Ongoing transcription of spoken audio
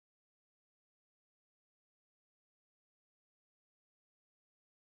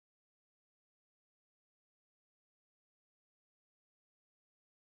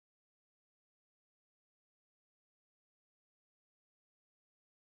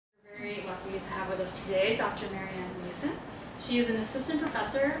lucky to have with us today Dr. Marianne Mason. She is an assistant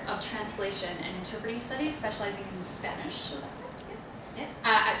professor of translation and interpreting studies, specializing in Spanish. Is that correct? Yes. Yes.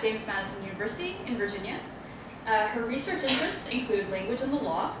 At James Madison University in Virginia. Her research interests include language and the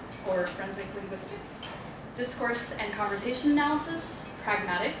law, or forensic linguistics, discourse and conversation analysis,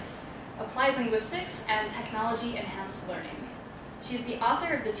 pragmatics, applied linguistics, and technology-enhanced learning. She's the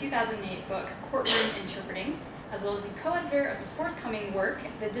author of the 2008 book, Courtroom Interpreting, as well as the co-editor of the forthcoming work,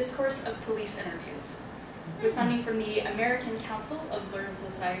 The Discourse of Police Interviews. With funding from the American Council of Learned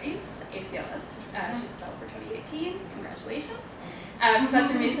Societies, ACLS, she's a fellow for 2018, congratulations.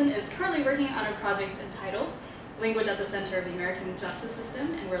 Professor Mason is currently working on a project entitled Language at the Center of the American Justice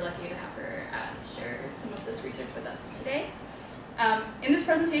System, and we're lucky to have her share some of this research with us today. In this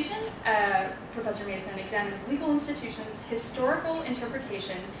presentation, Professor Mason examines legal institutions' historical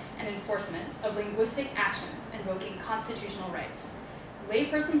interpretation and enforcement of linguistic actions invoking constitutional rights,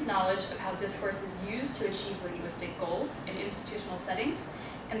 laypersons' knowledge of how discourse is used to achieve linguistic goals in institutional settings,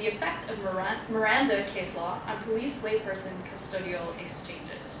 and the effect of Miranda case law on police layperson custodial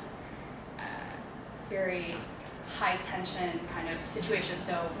exchanges. Very high tension kind of situation,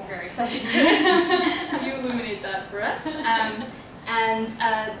 so yes. Very excited to have you illuminate that for us.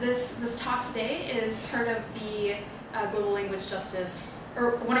 This talk today is part of the Global Language Justice,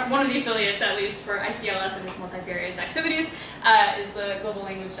 or one of the affiliates at least for ICLS and its multifarious activities, is the Global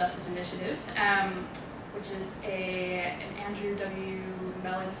Language Justice Initiative, which is an Andrew W.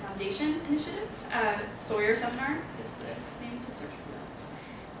 Mellon Foundation initiative. Sawyer Seminar is the name to search for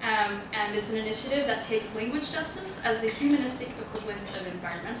that. And it's an initiative that takes language justice as the humanistic equivalent of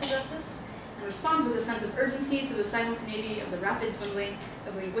environmental justice, and responds with a sense of urgency to the simultaneity of the rapid dwindling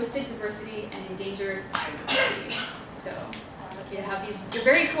of linguistic diversity and endangered biodiversity. So I'm lucky to have these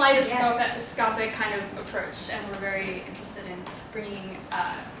very kaleidoscopic kind of approach, and we're very interested in bringing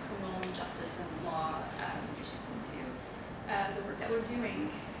criminal justice and law issues into the work that we're doing.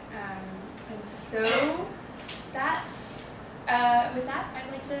 And so that's, with that,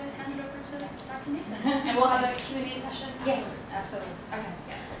 I'd like to hand it over to Dr. Mason, and we'll have a Q&A session afterwards. Yes, absolutely. Okay.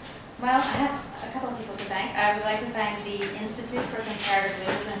 Yes. Well, I have a couple of people to thank. I would like to thank the Institute for Comparative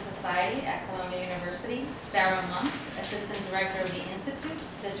Literature and Society at Columbia University, Sarah Monks, Assistant Director of the Institute,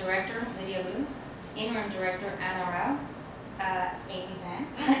 the Director, Lydia Liu, Interim Director, Anna Rao, Amy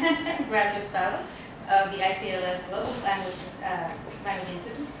Zhang, Graduate Fellow of the ICLS Global Language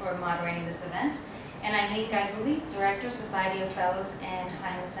Institute for moderating this event, and Eileen Gaiguli, Director, Society of Fellows and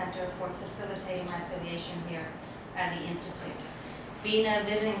Hyman Center for facilitating my affiliation here at the Institute. Being a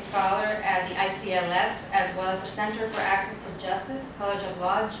visiting scholar at the ICLS, as well as the Center for Access to Justice, College of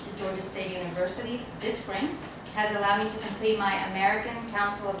Law, Georgia State University, this spring, has allowed me to complete my American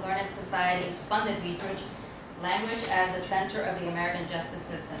Council of Learned Societies funded research, Language at the Center of the American Justice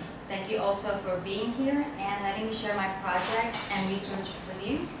System. Thank you also for being here and letting me share my project and research with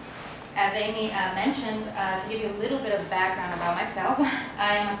you. As Amy mentioned, to give you a little bit of background about myself,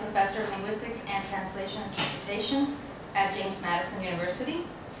 I am a professor of linguistics and translation interpretation at James Madison University.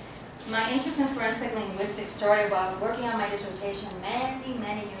 My interest in forensic linguistics started while working on my dissertation many,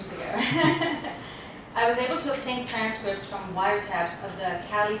 many years ago. I was able to obtain transcripts from wiretaps of the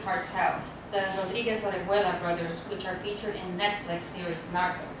Cali cartel, the Rodriguez-Orihuela brothers, which are featured in Netflix series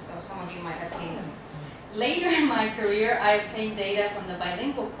Narcos, so some of you might have seen them. Later in my career, I obtained data from the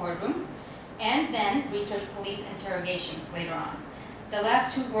bilingual courtroom, and then researched police interrogations later on. The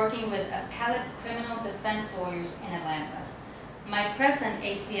last two working with appellate criminal defense lawyers in Atlanta. My present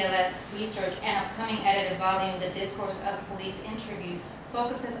ACLS research and upcoming edited volume, The Discourse of Police Interviews,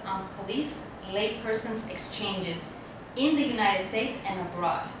 focuses on police laypersons exchanges in the United States and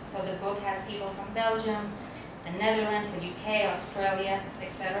abroad. So the book has people from Belgium, the Netherlands, the UK, Australia,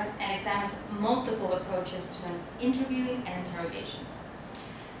 etc., and examines multiple approaches to interviewing and interrogations.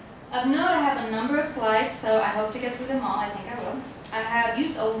 Of note, I have a number of slides, so I hope to get through them all. I think I will. I have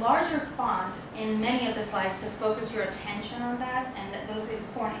used a larger font in many of the slides to focus your attention on that and those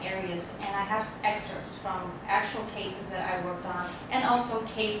important areas, and I have excerpts from actual cases that I worked on and also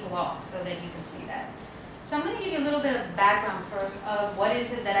case law so that you can see that. So I'm going to give you a little bit of background first of what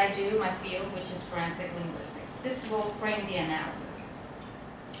is it that I do in my field, which is forensic linguistics. This will frame the analysis.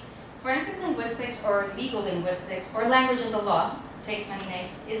 Forensic linguistics, or legal linguistics, or language in the law, takes many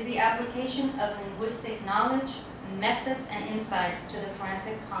names, is the application of linguistic knowledge, methods, and insights to the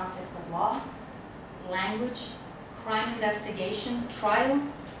forensic context of law, language, crime investigation, trial,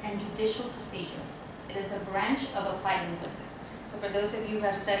 and judicial procedure. It is a branch of applied linguistics. So for those of you who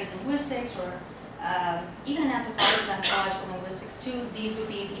have studied linguistics, or even in anthropology and anthropological linguistics too, these would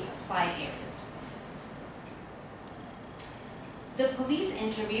be the applied areas. The police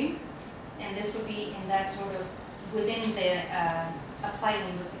interview and this would be in that sort of within the applied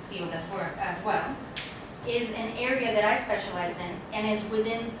linguistic field as well, is an area that I specialize in and is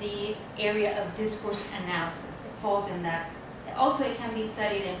within the area of discourse analysis. It falls in that. Also, it can be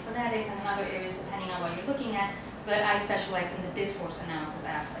studied in phonetics and in other areas depending on what you're looking at, but I specialize in the discourse analysis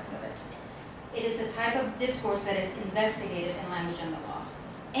aspects of it. It is a type of discourse that is investigated in language and the law.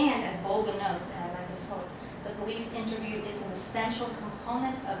 And as Baldwin notes, and I like this quote, the police interview is an essential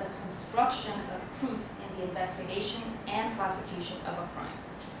component of the construction of proof in the investigation and prosecution of a crime.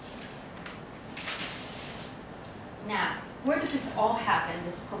 Now, where did this all happen,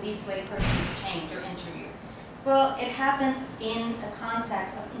 this police layperson exchange or interview? Well, it happens in the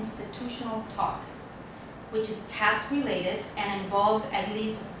context of institutional talk, which is task-related and involves at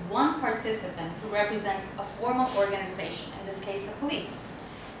least one participant who represents a formal organization, in this case the police.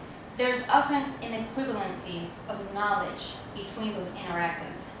 There's often inequivalencies of knowledge between those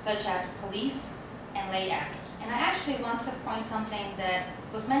interactants, such as police and lay actors. And I actually want to point something that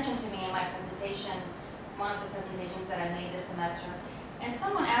was mentioned to me in my presentation, one of the presentations that I made this semester. And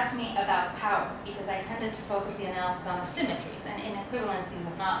someone asked me about power, because I tended to focus the analysis on asymmetries and inequivalencies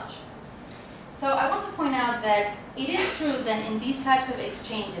of knowledge. So I want to point out that it is true that in these types of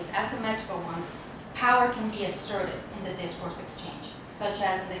exchanges, asymmetrical ones, power can be asserted in the discourse exchange, such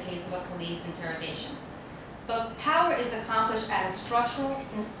as in the case of a police interrogation. But power is accomplished at a structural,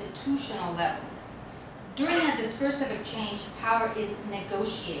 institutional level. During a discursive exchange, power is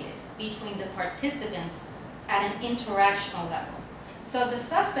negotiated between the participants at an interactional level. So the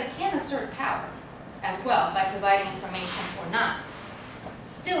suspect can assert power as well by providing information or not.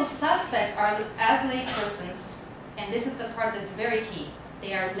 Still, suspects are, as lay persons, and this is the part that's very key,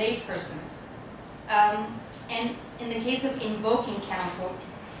 they are lay persons. And in the case of invoking counsel,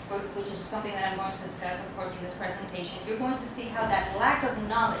 which is something that I'm going to discuss, of course, in this presentation, you're going to see how that lack of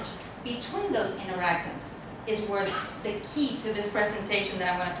knowledge between those interactants is where the key to this presentation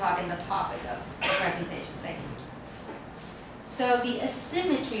that I'm going to talk in the topic of the presentation. Thank you. So the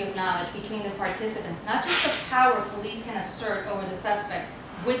asymmetry of knowledge between the participants, not just the power police can assert over the suspect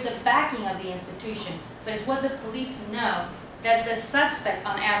with the backing of the institution, but it's what the police know that the suspect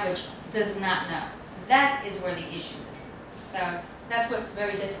on average does not know. That is where the issue is. So that's what's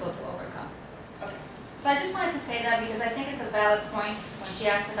very difficult to overcome. Okay. So I just wanted to say that because I think it's a valid point when she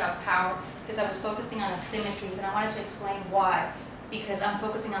asked about power, because I was focusing on asymmetries and I wanted to explain why. Because I'm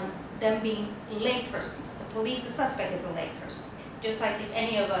focusing on them being lay persons. The police, the suspect is a lay person. Just like if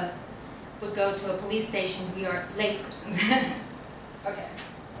any of us would go to a police station, we are lay persons. Okay.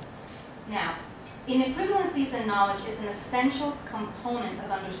 Now, inequivalencies in knowledge is an essential component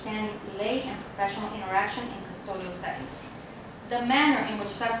of understanding lay and professional interaction in custodial settings. The manner in which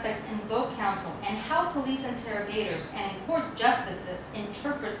suspects invoke counsel and how police interrogators and court justices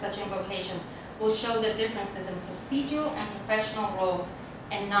interpret such invocations will show the differences in procedural and professional roles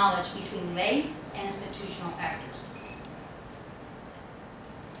and knowledge between lay and institutional actors.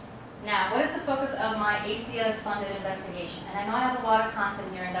 Now, what is the focus of my ACS-funded investigation? And I know I have a lot of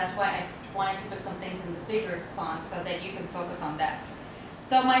content here, and that's why I wanted to put some things in the bigger font so that you can focus on that.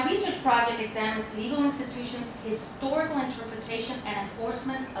 So my research project examines legal institutions' historical interpretation and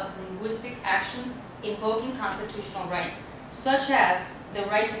enforcement of linguistic actions invoking constitutional rights, such as the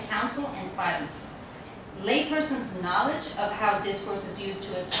right to counsel and silence, laypersons' knowledge of how discourse is used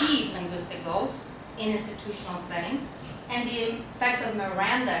to achieve linguistic goals in institutional settings, and the effect of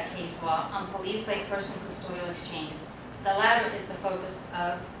Miranda case law on police layperson custodial exchanges. The latter is the focus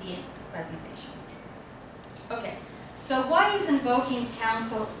of the presentation. Okay, so why is invoking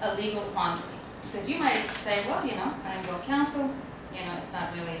counsel a legal quandary? Because you might say, well, you know, I invoke counsel, you know, it's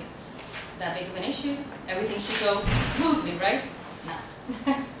not really that big of an issue. Everything should go smoothly, right? No,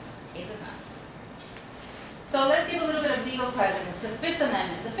 it does not. So let's give a little bit of legal precedence. The Fifth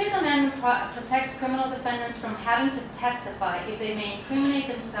Amendment. The Fifth Amendment protects criminal defendants from having to testify if they may incriminate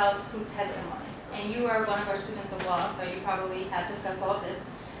themselves through testimony. And you are one of our students of law, so you probably have discussed all of this.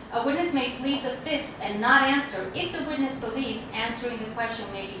 A witness may plead the Fifth and not answer if the witness believes answering the question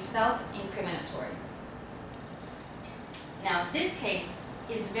may be self-incriminatory. Now, this case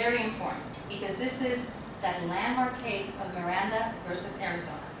is very important because this is that landmark case of Miranda versus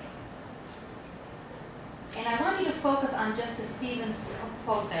Arizona. And I want you to focus on Justice Stevens'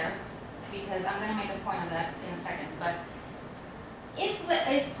 quote there, because I'm going to make a point of that in a second. But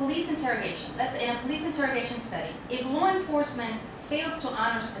if police interrogation, let's say in a police interrogation setting, if law enforcement fails to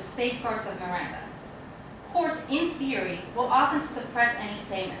honor the safeguards of Miranda, courts, in theory, will often suppress any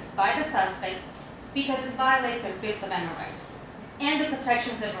statements by the suspect because it violates their Fifth Amendment rights and the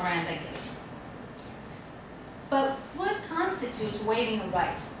protections that Miranda gives. But what constitutes waiving a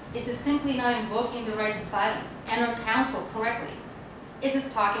right? Is it simply not invoking the right to silence and or counsel correctly? Is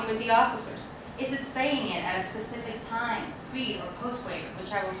it talking with the officers? Is it saying it at a specific time, pre or post waiver,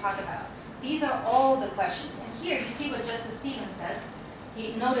 which I will talk about? These are all the questions. And here you see what Justice Stevens says.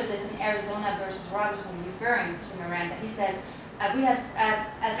 He noted this in Arizona versus Robertson, referring to Miranda. He says, as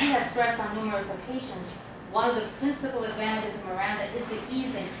we have stressed on numerous occasions, one of the principal advantages of Miranda is the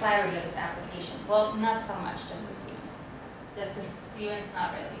ease and clarity of its application. Well, not so much, Justice Stevens. Justice Stevens,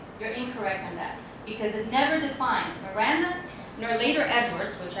 not really. You're incorrect on that, because it never defines Miranda, nor later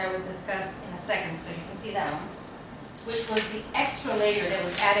Edwards, which I will discuss in a second, so you can see that one, which was the extra layer that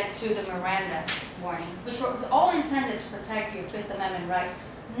was added to the Miranda warning, which was all intended to protect your Fifth Amendment right.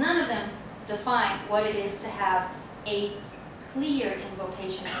 None of them define what it is to have a clear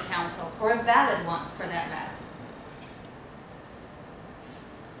invocation for counsel, or a valid one for that matter.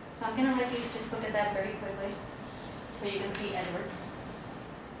 So I'm going to let you just look at that very quickly so you can see Edwards.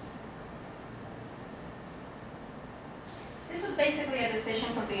 This was basically a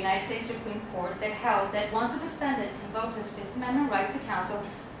decision from the United States Supreme Court that held that once a defendant invoked his Fifth Amendment right to counsel,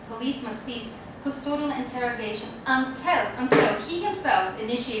 police must cease custodial interrogation until he himself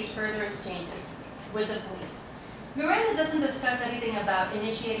initiates further exchanges with the police. Miranda doesn't discuss anything about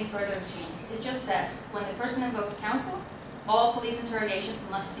initiating further exchanges. It just says when the person invokes counsel, all police interrogation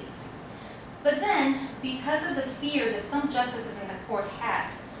must cease. But then, because of the fear that some justices in the court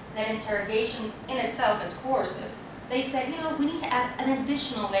had that interrogation in itself is coercive, they said, you know, we need to add an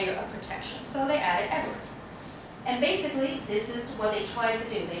additional layer of protection. So they added Edwards. And basically, this is what they tried to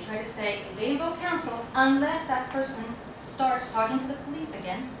do. They tried to say, if they invoke counsel, unless that person starts talking to the police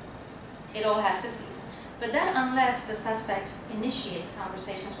again, it all has to cease. But that unless the suspect initiates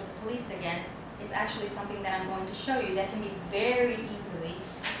conversations with the police again is actually something that I'm going to show you that can be very easily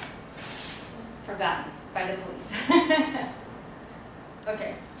forgotten by the police.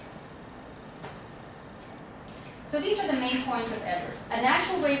 Okay. So these are the main points of Edwards. An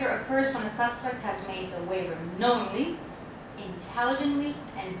actual waiver occurs when a suspect has made the waiver knowingly, intelligently,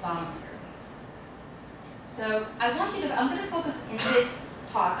 and voluntarily. So I'm going to focus in this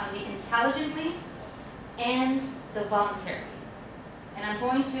talk on the intelligently and the voluntarily. And I'm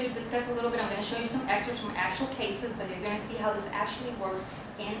going to discuss a little bit, I'm going to show you some excerpts from actual cases, but you're going to see how this actually works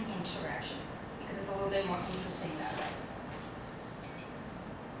in interaction, because it's a little bit more interesting that way.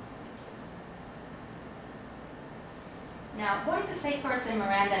 Now, what are the safeguards in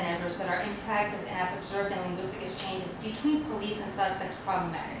Miranda and Edwards that are in practice and as observed in linguistic exchanges between police and suspects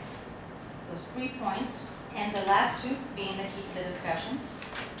problematic? Those 3 points, and the last 2 being the key to the discussion.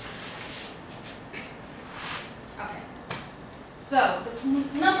 Okay. So,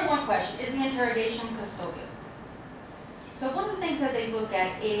 the number 1 question, is the interrogation custodial? So one of the things that they look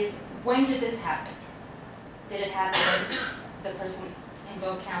at is, when did this happen? Did it happen when the person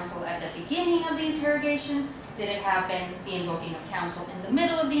invoked counsel at the beginning of the interrogation? Did it happen, the invoking of counsel, in the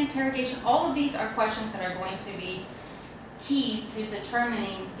middle of the interrogation? All of these are questions that are going to be key to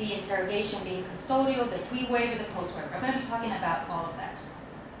determining the interrogation being custodial, the pre-waiver, the post-waiver. I'm going to be talking about all of that.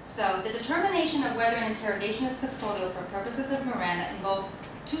 So the determination of whether an interrogation is custodial for purposes of Miranda involves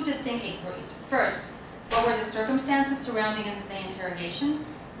 2 distinct inquiries. First, what were the circumstances surrounding the interrogation?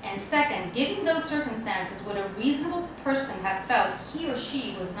 And second, given those circumstances, would a reasonable person have felt he or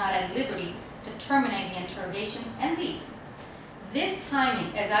she was not at liberty to terminate the interrogation and leave? This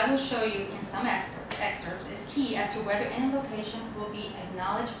timing, as I will show you in some excerpts, is key as to whether an invocation will be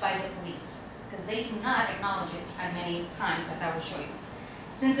acknowledged by the police, because they do not acknowledge it at many times, as I will show you.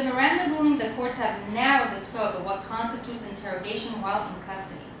 Since the Miranda ruling, the courts have narrowed the scope of what constitutes interrogation while in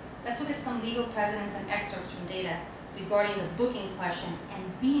custody. Let's look at some legal precedents and excerpts from data regarding the booking question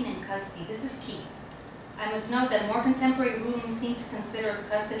and being in custody. This is key. I must note that more contemporary rulings seem to consider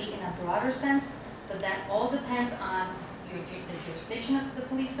custody in a broader sense, but that all depends on the jurisdiction of the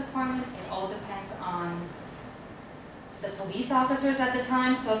police department. It all depends on the police officers at the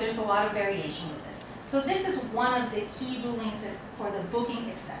time, so there's a lot of variation with this. So this is one of the key rulings for the booking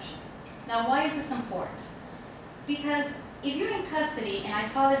exception. Now, why is this important? Because if you're in custody, and I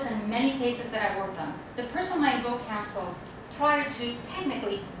saw this in many cases that I worked on, the person might invoke counsel prior to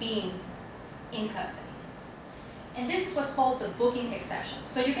technically being in custody. And this is what's called the booking exception.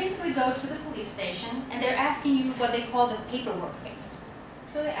 So you basically go to the police station, and they're asking you what they call the paperwork phase.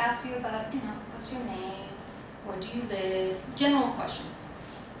 So they ask you about, what's your name, where do you live, general questions.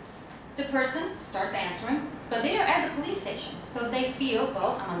 The person starts answering, but they are at the police station. So they feel,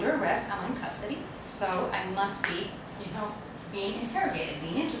 well, I'm under arrest, I'm in custody, so I must be, being interrogated,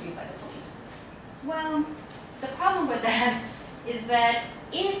 being interviewed by the police. Well, the problem with that is that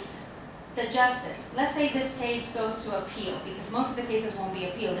if the justice, let's say this case goes to appeal, because most of the cases won't be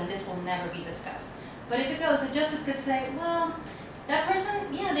appealed and this will never be discussed. But if it goes, the justice could say, well, that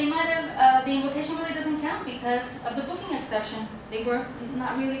person, yeah, they might have, the invocation really doesn't count because of the booking exception. They were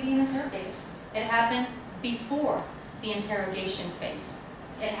not really being interrogated. It happened before the interrogation phase.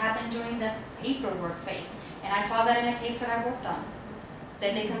 It happened during the paperwork phase. And I saw that in a case that I worked on.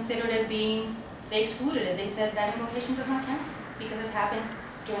 That they considered it being, they excluded it. They said that invocation does not count because it happened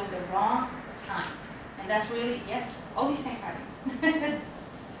during the wrong time. And that's really, yes, all these things happen. Okay,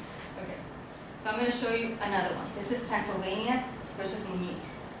 so I'm going to show you another one. This is Pennsylvania versus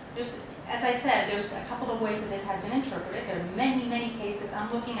Muniz. As I said, there's a couple of ways that this has been interpreted. There are many, many cases.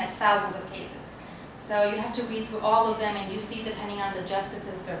 I'm looking at thousands of cases. So you have to read through all of them, and you see, depending on the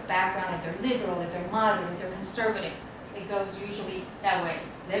justices, their background, if they're liberal, if they're moderate, if they're conservative. It goes usually that way,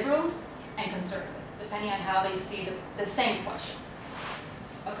 liberal and conservative, depending on how they see the same question.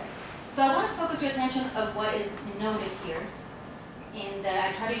 Okay, so I want to focus your attention of what is noted here. And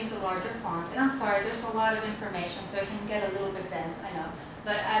I try to use the larger font. And I'm sorry, there's a lot of information, so it can get a little bit dense, I know.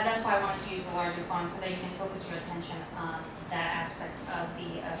 But that's why I wanted to use the larger font, so that you can focus your attention on that aspect of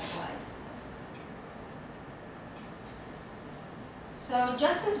the slide. So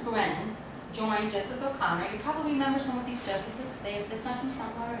Justice Brennan joined Justice O'Connor. You probably remember some of these justices. They sent from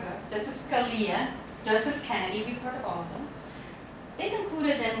somewhere ago. Justice Scalia, Justice Kennedy, we've heard of all of them. They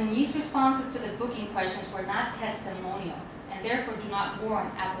concluded that Muniz's responses to the booking questions were not testimonial and therefore do not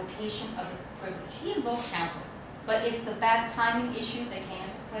warrant application of the privilege. He invoked counsel, but it's the bad timing issue that came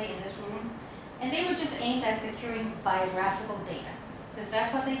into play in this room. And they were just aimed at securing biographical data, because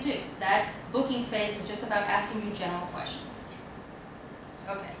that's what they do. That booking phase is just about asking you general questions.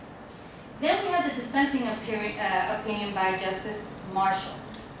 Okay. Then we have the dissenting opinion by Justice Marshall.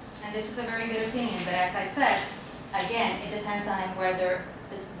 And this is a very good opinion, but as I said, again, it depends on whether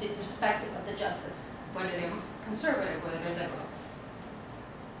the perspective of the justice, whether they're conservative, whether they're liberal.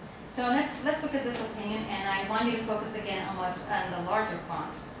 So let's look at this opinion, and I want you to focus again on what's on the larger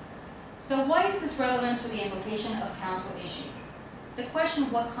font. So why is this relevant to the invocation of counsel issue? The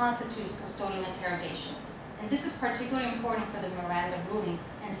question, what constitutes custodial interrogation? And this is particularly important for the Miranda ruling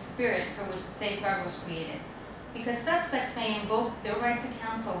and spirit for which the safeguard was created. Because suspects may invoke their right to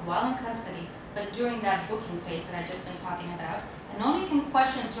counsel while in custody, but during that booking phase that I've just been talking about, and only can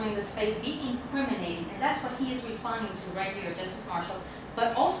questions during this phase be incriminating, and that's what he is responding to right here, Justice Marshall.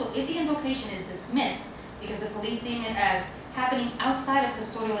 But also, if the invocation is dismissed because the police deem it as happening outside of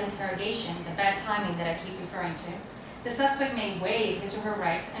custodial interrogation, the bad timing that I keep referring to, the suspect may waive his or her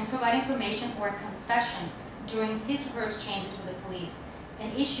rights and provide information or a confession during his or her exchanges with the police,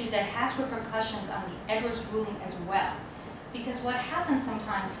 an issue that has repercussions on the Edwards ruling as well. Because what happens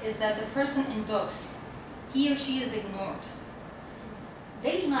sometimes is that the person invokes, he or she is ignored.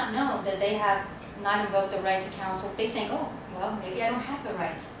 They do not know that they have not invoked the right to counsel. They think, oh, well, maybe I don't have the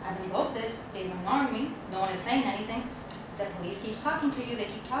right. I've invoked it, they've ignored me, no one is saying anything. The police keeps talking to you, they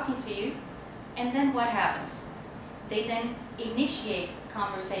keep talking to you, and then what happens? They then initiate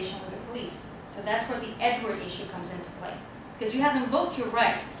conversation with the police. So that's where the Edward issue comes into play. Because you have invoked your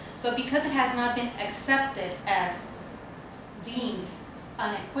right, but because it has not been accepted as deemed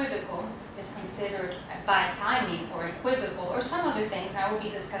unequivocal, is considered bad timing or equivocal or some other things, and I will be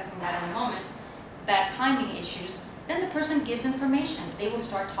discussing that in a moment, bad timing issues, then the person gives information. They will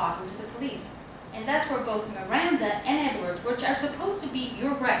start talking to the police. And that's where both Miranda and Edwards, which are supposed to be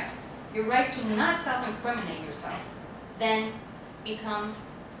your rights to not self-incriminate yourself, then become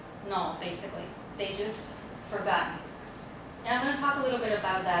null, basically. They just forgotten. And I'm going to talk a little bit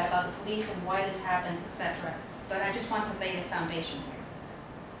about that, about the police and why this happens, etc. But I just want to lay the foundation here.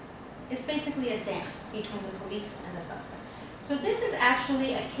 It's basically a dance between the police and the suspect. So this is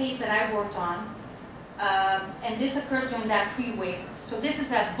actually a case that I worked on, and this occurs during that pre-waiver. So this is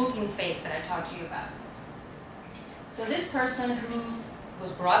that booking phase that I talked to you about. So this person who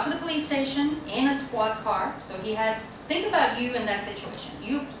was brought to the police station in a squad car, so he had, think about you in that situation.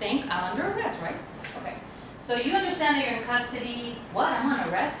 You think, I'm under arrest, right? Okay. So you understand that you're in custody. What, I'm on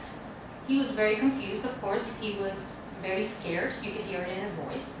arrest? He was very confused, of course. He was very scared. You could hear it in his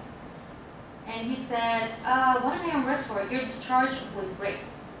voice. And he said, what am I on arrest for? You're charged with rape.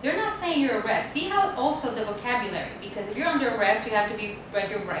 They're not saying you're arrest. See how also the vocabulary, because if you're under arrest, you have to be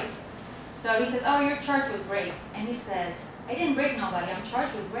read your rights. So he says, oh, you're charged with rape. And he says, I didn't rape nobody. I'm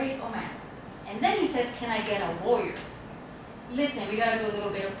charged with rape. Oh, man. And then he says, can I get a lawyer? Listen, we got to do a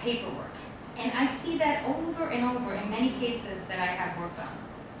little bit of paperwork. And I see that over and over in many cases that I have worked on.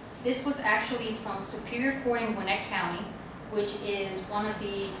 This was actually from Superior Court in Gwinnett County, which is one of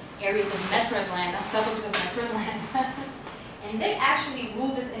the areas of Metro Atlanta, suburbs of Metro Atlanta. And they actually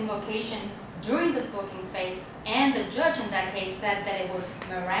ruled this invocation during the booking phase, and the judge in that case said that it was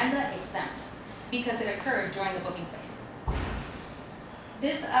Miranda exempt because it occurred during the booking phase.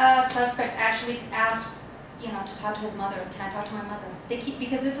 This suspect actually asked, to talk to his mother. Can I talk to my mother?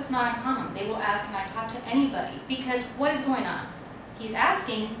 Because this is not uncommon. They will ask, can I talk to anybody? Because what is going on? He's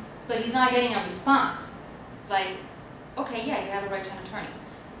asking, but he's not getting a response. Like, okay, yeah, you have a right to an attorney.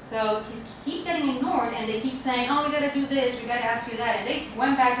 So he keeps getting ignored, and they keep saying, oh, we got to do this, we got to ask you that. And they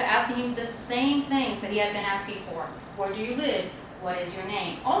went back to asking him the same things that he had been asking for. Where do you live? What is your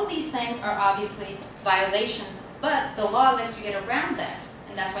name? All of these things are obviously violations, but the law lets you get around that,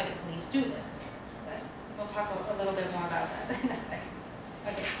 and that's why the police do this. But we'll talk a little bit more about that in a second.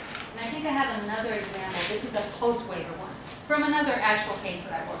 Okay, and I think I have another example. This is a post-waiver one from another actual case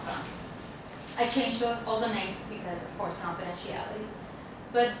that I worked on. I changed all the names because, of course, confidentiality.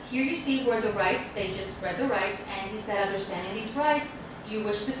 But here you see where the rights, they just read the rights, and he said, understanding these rights, do you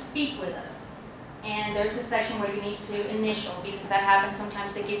wish to speak with us? And there's a section where you need to initial, because that happens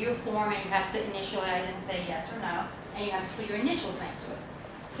sometimes. They give you a form, and you have to initial it and say yes or no, and you have to put your initials next to it.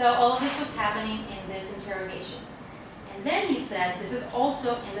 So all of this was happening in this interrogation. And then he says, this is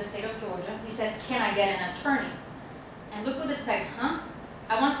also in the state of Georgia, he says, can I get an attorney? And look what the detective,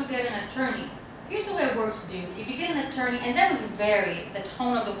 I want to get an attorney. Here's the way it works, dude. If you get an attorney, and that was the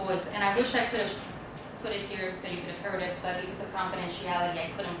tone of the voice, and I wish I could have put it here so you could have heard it, but because of confidentiality, I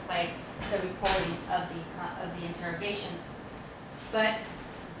couldn't play the recording of the interrogation. But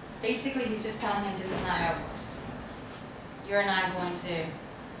basically, he's just telling him this is not how it works. We're not going to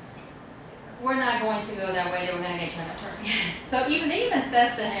go that way. That we're going to get you an attorney. So they even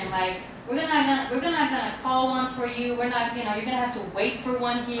says to him like, we're not gonna call one for you. We're not, you're gonna have to wait for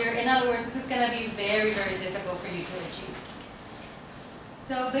one here. In other words, this is gonna be very, very difficult for you to achieve.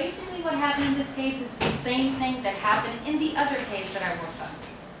 So basically, what happened in this case is the same thing that happened in the other case that I worked on.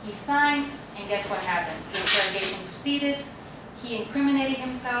 He signed, and guess what happened? The interrogation proceeded. He incriminated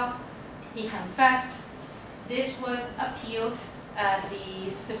himself. He confessed. This was appealed at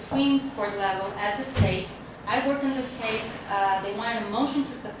the Supreme Court level at the state. I worked in this case. They wanted a motion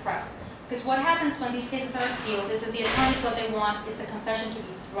to suppress. Because what happens when these cases are appealed is that the attorneys, what they want is the confession to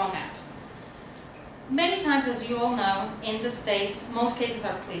be thrown out. Many times, as you all know, in the states, most cases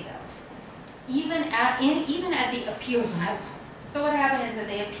are pleaded out, even at the appeals level. So what happened is that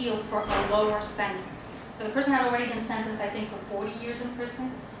they appealed for a lower sentence. So the person had already been sentenced, I think, for 40 years in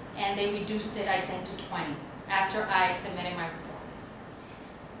prison, and they reduced it, I think, to 20 after I submitted my report.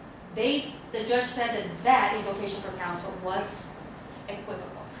 The judge said that invocation for counsel was equivocal.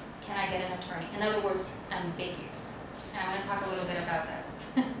 Can I get an attorney? In other words, ambiguous. And I'm going to talk a little bit about that.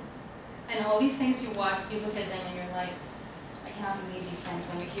 And all these things you watch, you look at them and you're like, I cannot believe these things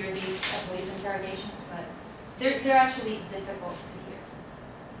when you hear these police interrogations, but they're actually difficult to hear.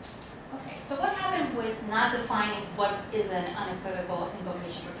 Okay, so what happened with not defining what is an unequivocal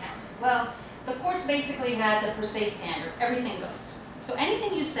invocation for counsel? Well, the courts basically had the per se standard. Everything goes. So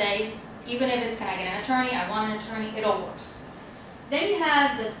anything you say, even if it's, can I get an attorney, I want an attorney, it all works. Then you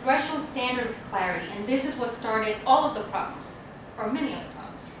have the threshold standard of clarity, and this is what started all of the problems, or many of the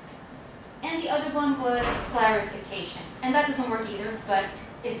problems. And the other one was clarification, and that doesn't work either, but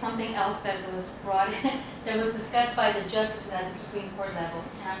it's something else that was brought in, that was discussed by the justices at the Supreme Court level.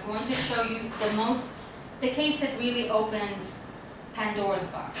 And I'm going to show you the case that really opened Pandora's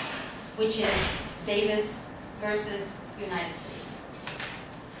box, which is Davis versus United States.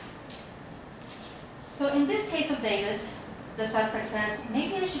 So in this case of Davis, the suspect says,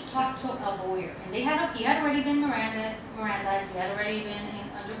 maybe I should talk to a lawyer. And he had already been Mirandized, he had already been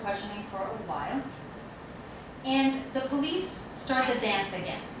under questioning for a while. And the police start the dance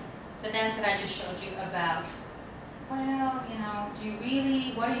again. The dance that I just showed you about, well, do you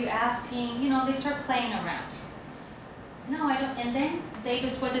really, what are you asking? They start playing around. No, I don't. And then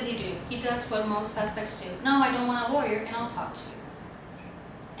Davis, what did he do? He does what most suspects do. No, I don't want a lawyer, and I'll talk to you.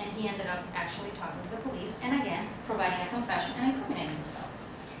 And he ended up actually talking to the police, and again, providing a confession and incriminating himself.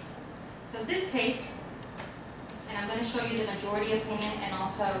 So this case, and I'm going to show you the majority opinion and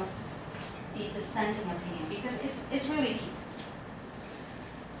also the dissenting opinion, because it's really key.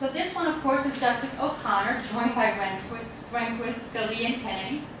 So this one, of course, is Justice O'Connor, joined by Rehnquist, Scalia, and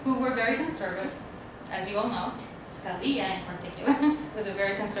Kennedy, who were very conservative, as you all know. Scalia, in particular, was a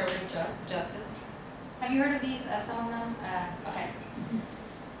very conservative justice. Have you heard of these, some of them? Okay.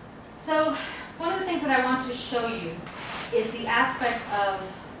 So one of the things that I want to show you is the aspect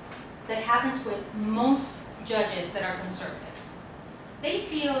that happens with most judges that are conservative. They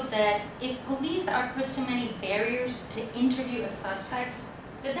feel that if police are put too many barriers to interview a suspect,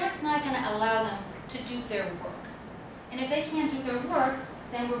 that's not going to allow them to do their work. And if they can't do their work,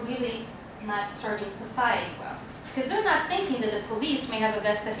 then we're really not serving society well. Because they're not thinking that the police may have a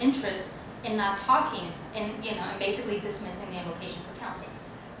vested interest in not talking and, and basically dismissing the invocation for counsel.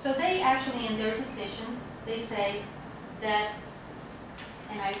 So they actually, in their decision, they say that,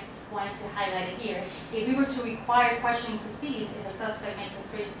 and I wanted to highlight it here, if we were to require questioning to cease if a suspect makes a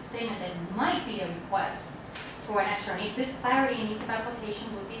statement that might be a request for an attorney, this clarity and ease of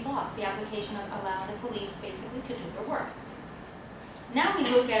application would be lost, the application of allowing the police basically to do their work. Now we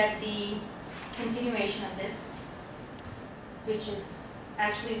look at the continuation of this, which is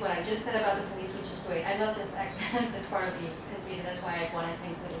actually what I just said about the police, which is great. I love this this part of the data, that's why I wanted to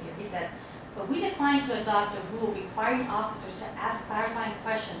include it here. He says, but we decline to adopt a rule requiring officers to ask clarifying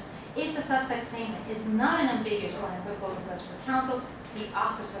questions if the suspect's statement is not an ambiguous or unequivocal request for counsel. The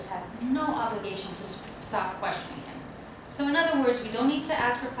officers have no obligation to stop questioning him. So in other words, we don't need to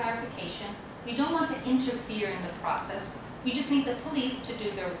ask for clarification. We don't want to interfere in the process. We just need the police to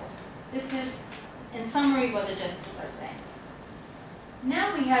do their work. This is, in summary, what the justices are saying.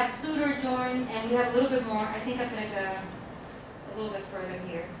 Now we have suitor join, and we have a little bit more. I think I'm going to go a little bit further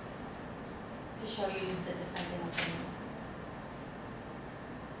here to show you the dissenting opinion.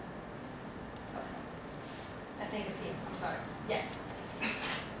 Okay. I think it's here. I'm sorry. Yes.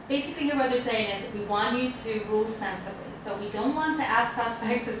 Basically, here what they're saying is we want you to rule sensibly. So we don't want to ask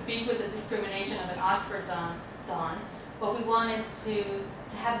suspects to speak with the discrimination of an Oxford Don. What we want is to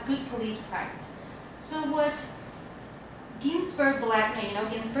have good police practice. So what Ginsburg,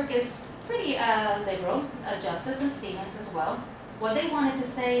 Ginsburg is pretty liberal, justice, and Stevens as well. What they wanted to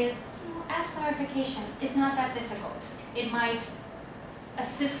say is, ask clarification. It's not that difficult. It might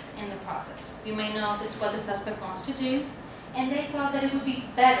assist in the process. You may know this is what the suspect wants to do, and they thought that it would be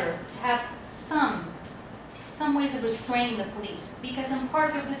better to have some ways of restraining the police, because in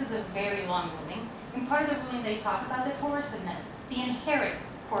part of it, this is a very long ruling. In part of the ruling, they talk about the coerciveness, the inherent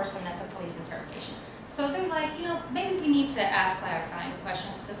coerciveness of police interrogation. So they're like, maybe we need to ask clarifying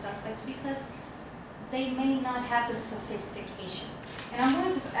questions to the suspects because they may not have the sophistication. And I'm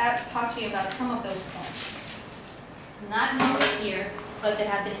going to talk to you about some of those points. Not noted here, but that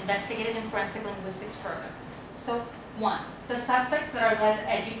have been investigated in forensic linguistics further. So, 1, the suspects that are less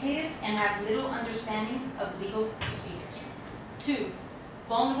educated and have little understanding of legal procedures. 2,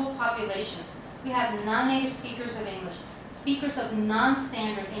 vulnerable populations. We have non-native speakers of English, speakers of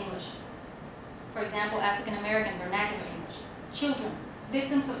non-standard English. For example, African American vernacular English. Children,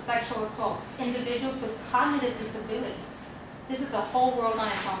 victims of sexual assault, individuals with cognitive disabilities. This is a whole world on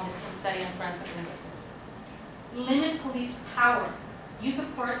its own that's been studied in forensic linguistics. Limit police power, use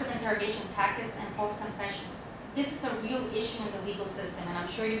of coercive interrogation tactics, and false confessions. This is a real issue in the legal system, and I'm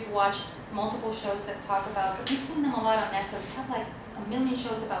sure you've watched multiple shows that talk about, you've seen them a lot on Netflix, have like a million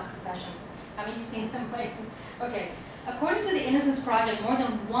shows about confessions. Haven't you seen them lately? Okay. According to the Innocence Project, more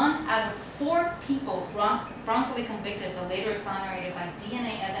than 1 out of 4 people wrongfully convicted but later exonerated by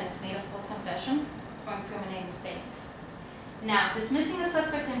DNA evidence made a false confession or incriminating statement. Now, dismissing the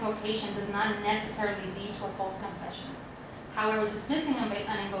suspect's invocation does not necessarily lead to a false confession. However, dismissing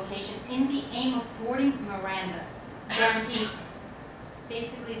an invocation in the aim of thwarting Miranda guarantees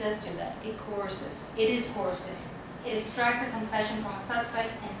basically does do that. It coerces. It is coercive. It extracts a confession from a suspect,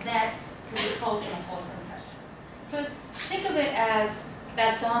 and that could result in a false confession. So think of it as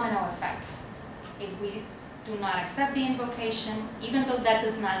that domino effect. If we do not accept the invocation, even though that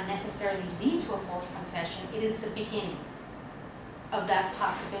does not necessarily lead to a false confession, it is the beginning of that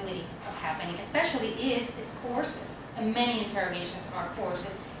possibility of happening, especially if it's coercive. And many interrogations are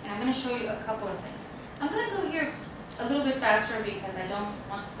coercive. And I'm going to show you a couple of things. I'm going to go here a little bit faster because I don't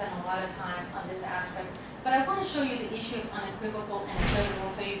want to spend a lot of time on this aspect. But I want to show you the issue of unequivocal and equivocal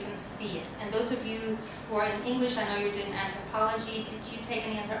so you can see it. And those of you who are in English, I know you're doing anthropology. Did you take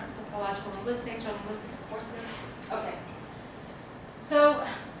any anthropological linguistics or linguistics courses? Okay. So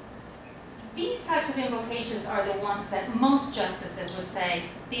these types of invocations are the ones that most justices would say,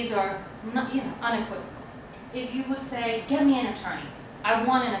 these are not, unequivocal. If you would say, get me an attorney. I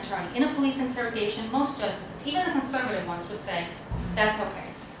want an attorney. In a police interrogation, most justices, even the conservative ones, would say, that's okay.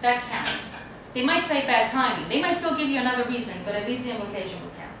 That counts. They might say bad timing. They might still give you another reason, but at least the invocation will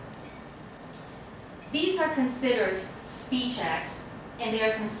count. These are considered speech acts, and they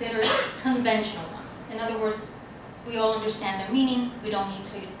are considered conventional ones. In other words, we all understand their meaning. We don't need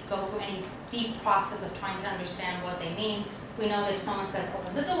to go through any deep process of trying to understand what they mean. We know that if someone says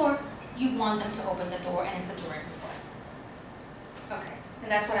open the door, you want them to open the door, and it's a direct request. Okay,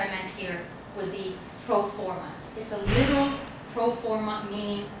 and that's what I meant here with the pro forma. It's a literal pro forma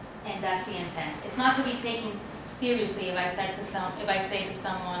meaning, and that's the intent. It's not to be taken seriously if I say to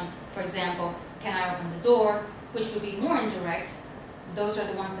someone, for example, can I open the door? which would be more indirect. Those are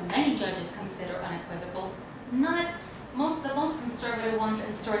the ones that many judges consider unequivocal. Not the most conservative ones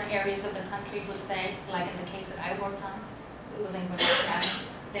in certain areas of the country would say, like in the case that I worked on, it was in Gwinnett County,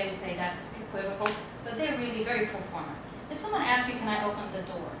 they would say that's equivocal, but they're really very pro forma. If someone asks you, can I open the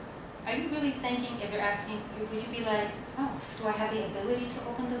door? Are you really thinking, if you're asking, would you be like, oh, do I have the ability to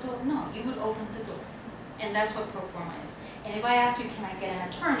open the door? No, you would open the door. And that's what pro forma is. And if I ask you, can I get an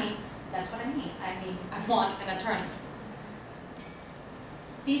attorney? That's what I mean. I mean, I want an attorney.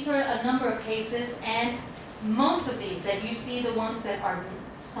 These are a number of cases, and most of these that you see, the ones that are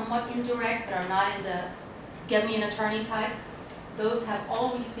somewhat indirect, that are not in the get me an attorney type, those have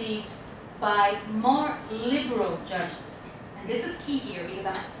all received by more liberal judges. And this is key here because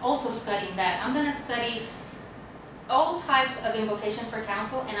I'm also studying that. I'm going to study all types of invocations for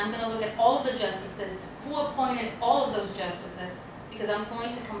counsel, and I'm going to look at all of the justices, who appointed all of those justices, because I'm going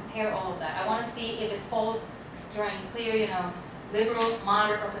to compare all of that. I want to see if it falls during clear, liberal,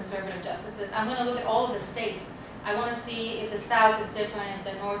 moderate, or conservative justices. I'm going to look at all of the states. I want to see if the South is different, if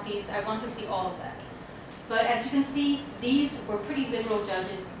the Northeast. I want to see all of that. But as you can see, these were pretty liberal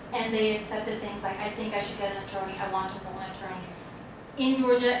judges, and they accepted things like, I think I should get an attorney, I want to call an attorney. In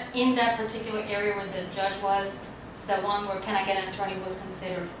Georgia, in that particular area where the judge was, the one where can I get an attorney was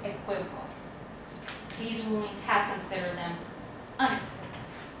considered equivocal. These rulings have considered them unequivocal.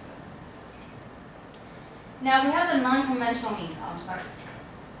 Now we have the non-conventional means. Oh, I'm sorry.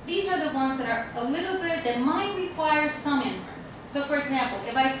 These are the ones that are a little bit, that might require some inference. So for example,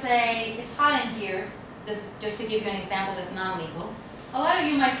 if I say, it's hot in here, this just to give you an example that's non-legal, a lot of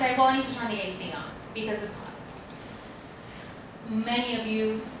you might say, well, I need to turn the AC on because it's hot. Many of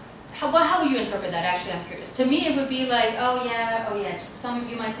you, how would you interpret that? Actually, I'm curious. To me, it would be like, oh yeah, oh yes. Some of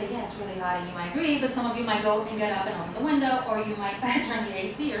you might say, yeah, it's really hot, and you might agree, but some of you might go and get up and open the window, or you might turn the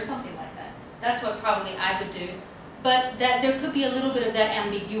AC or something like that. That's what probably I would do. But that there could be a little bit of that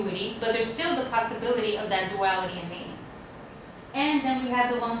ambiguity, but there's still the possibility of that duality in meaning. And then we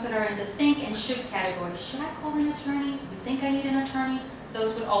have the ones that are in the think and should category. Should I call an attorney? You think I need an attorney?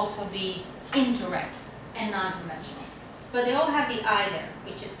 Those would also be indirect and non-conventional. But they all have the I there,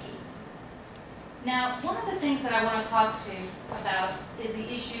 which is key. Now, one of the things that I want to talk to about is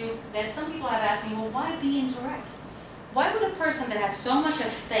the issue that some people have asked me, well, why be indirect? Why would a person that has so much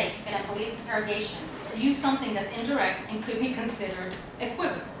at stake in a police interrogation use something that's indirect and could be considered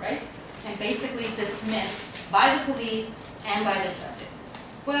equivocal, right? And basically dismissed by the police and by the judges.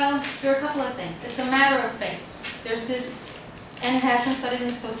 Well, there are a couple of things. It's a matter of face. There's this, and it has been studied in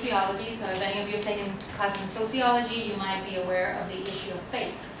sociology, so if any of you have taken classes in sociology, you might be aware of the issue of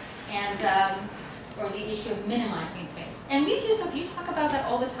face, and or the issue of minimizing face. And you talk about that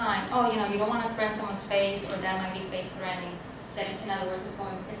all the time. Oh, you don't want to threaten someone's face, or that might be face threatening. That, in other words,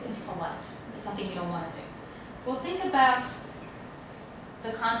 it's impolite. It's something you don't want to do. Well, think about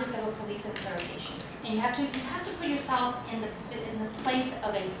the context of a police interrogation, and you have to put yourself in the place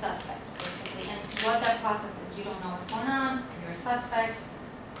of a suspect, basically, and what that process is. You don't know what's going on. You're a suspect.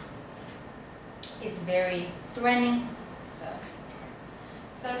 It's very threatening.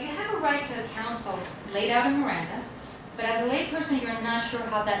 So if you have a right to counsel laid out in Miranda, but as a layperson you're not sure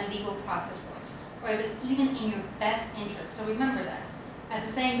how that legal process works, or if it's even in your best interest. So remember that. As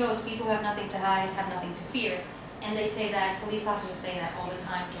the saying goes, people who have nothing to hide have nothing to fear. And they say that, police officers say that all the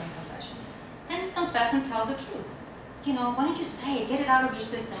time during confessions. And it's confess and tell the truth. Why don't you say it? Get it out of your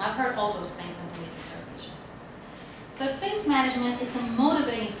system. I've heard all those things in police interrogations. But face management is a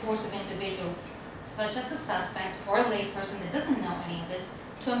motivating force of individuals, such as a suspect or a layperson that doesn't know any of this,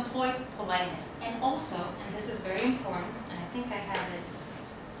 to employ politeness. And also, and this is very important, and I think I have it, let's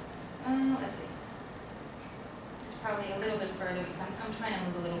see. It's probably a little bit further because I'm trying to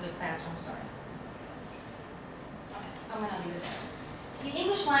move a little bit faster, I'm sorry. Okay, I'm going to leave it there. The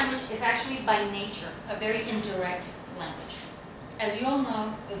English language is actually by nature a very indirect language. As you all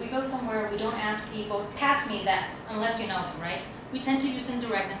know, if we go somewhere, we don't ask people, pass me that, unless you know them, right? We tend to use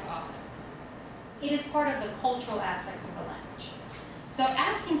indirectness often. It is part of the cultural aspects of the language. So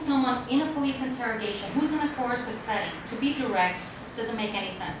asking someone in a police interrogation who's in a coercive setting to be direct doesn't make any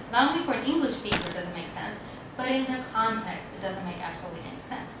sense. Not only for an English speaker it doesn't make sense, but in the context it doesn't make absolutely any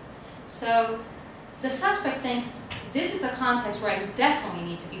sense. So the suspect thinks this is a context where I definitely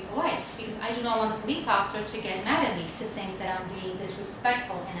need to be polite because I do not want the police officer to get mad at me, to think that I'm being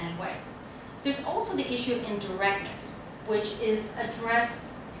disrespectful in any way. There's also the issue of indirectness, which is addressed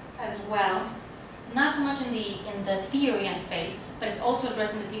as well, not so much in the theory and face, but it's also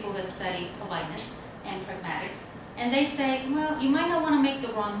addressing the people that study politeness and pragmatics. And they say, well, you might not want to make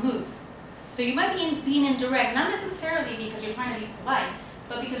the wrong move. So you might be being indirect, not necessarily because you're trying to be polite,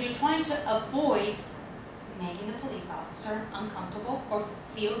 but because you're trying to avoid making the police officer uncomfortable or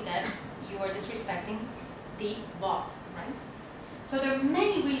feel that you are disrespecting the law, right? So there are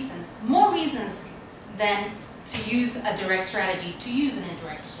many reasons, more reasons than to use a direct strategy, to use an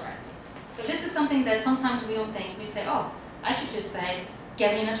indirect strategy. So this is something that sometimes we don't think. We say, oh, I should just say,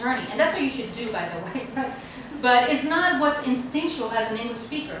 get me an attorney. And that's what you should do, by the way. But it's not what's instinctual as an English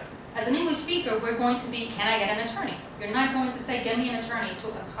speaker. As an English speaker, we're going to be, can I get an attorney? You're not going to say, get me an attorney to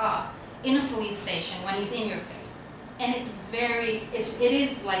a cop in a police station when he's in your face. And it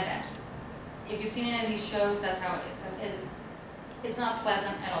is like that. If you've seen any of these shows, that's how it is. It's not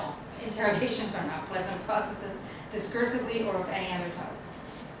pleasant at all. Interrogations are not pleasant processes, discursively or of any other type.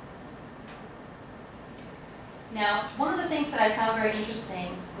 Now, one of the things that I found very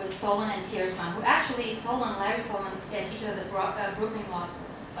interesting with Solon and Tiersman, who actually, Larry Solon, teaches at the Brooklyn Law School,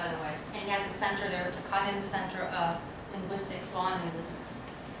 by the way, and he has a center there, the Cognitive Center of Linguistics, Law and Linguistics.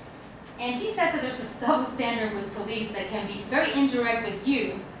 And he says that there's this double standard with police that can be very indirect with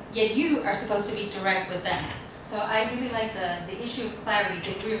you, yet you are supposed to be direct with them. So I really like the issue of clarity,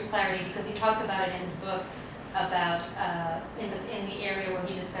 the degree of clarity, because he talks about it in his book about in the area where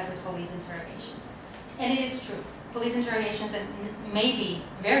he discusses police interrogations. And it is true. Police interrogations may be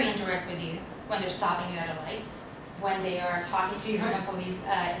very indirect with you when they're stopping you at a light, when they are talking to you in a police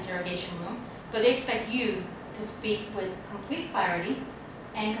interrogation room, but they expect you to speak with complete clarity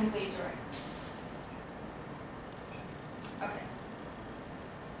and complete directness. Okay.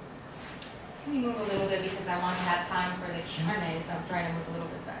 Let me move a little bit because I want to have time for the Q&A, so I'm trying to move a little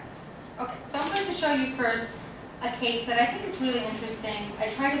bit fast. Okay, so I'm going to show you first a case that I think is really interesting. I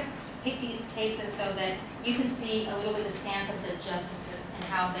try to pick these cases so that you can see a little bit the stance of the justices and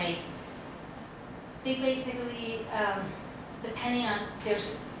how they basically, depending on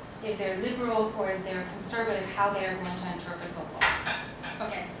if they're liberal or if they're conservative, how they're going to interpret the law.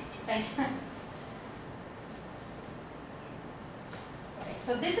 Okay, thank you. Okay,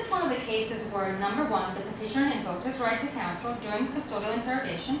 so this is one of the cases where, number one, the petitioner invoked his right to counsel during custodial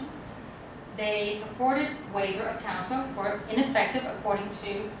interrogation. They reported waiver of counsel were ineffective according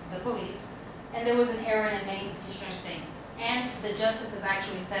to the police, and there was an error in many petitioner's statements. And the justices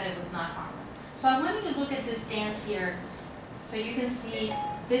actually said it was not harmless. So I want you to look at this stance here so you can see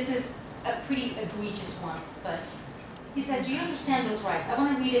this is a pretty egregious one, but he says, do you understand those rights? I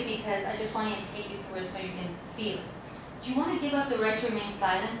want to read it because I just want to take you through it so you can feel it. Do you want to give up the right to remain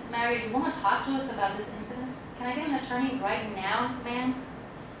silent? Mary, do you want to talk to us about this incident? Can I get an attorney right now, ma'am?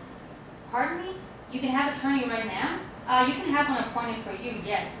 Pardon me? You can have an attorney right now? You can have one appointed for you,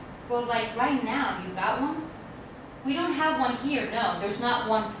 yes. Well, like right now, you got one? We don't have one here, no. There's not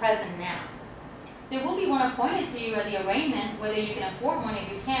one present now. There will be one appointed to you at the arraignment, whether you can afford one. If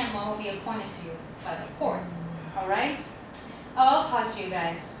you can, one will be appointed to you by the court. All right? I'll talk to you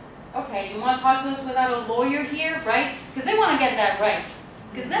guys. Okay, you want to talk to us without a lawyer here, right? Because they want to get that right.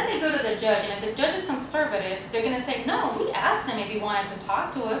 Because then they go to the judge, and if the judge is conservative, they're going to say, no, we asked him if he wanted to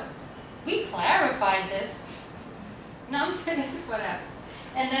talk to us. We clarified this. No, I'm saying this is what happens.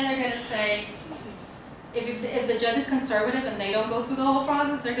 And then they're going to say, if the judge is conservative and they don't go through the whole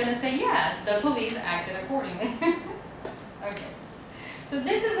process, they're going to say, yeah, the police acted accordingly. Okay. So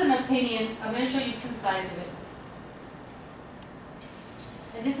this is an opinion. I'm going to show you two sides of it.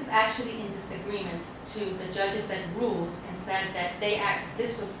 And this is actually in disagreement to the judges that ruled and said that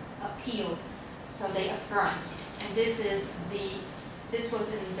this was appealed, so they affirmed. And this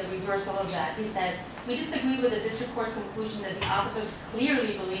was in the reversal of that. He says, we disagree with the district court's conclusion that the officers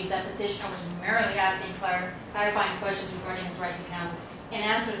clearly believed that petitioner was merely asking clarifying questions regarding his right to counsel and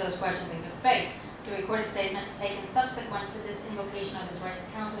answered those questions in good faith. The recorded statement taken subsequent to this invocation of his right to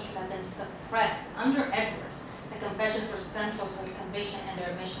counsel should have been suppressed under Edwards. The confessions were central to his conviction and their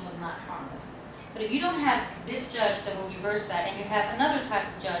admission was not harmless. But if you don't have this judge that will reverse that and you have another type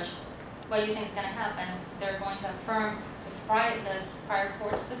of judge, what do you think is going to happen? They're going to affirm the prior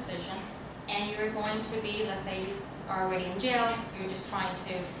court's decision, and you're going to be, let's say you are already in jail, you're just trying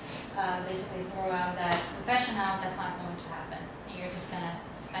to basically throw out that confession out. That's not going to happen. You're just going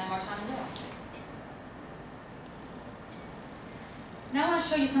to spend more time in jail. Now I want to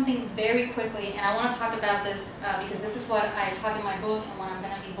show you something very quickly, and I want to talk about this because this is what I taught in my book and what I'm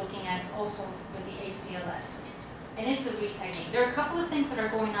going to be looking at also with the ACLS. And it's the read technique. There are a couple of things that are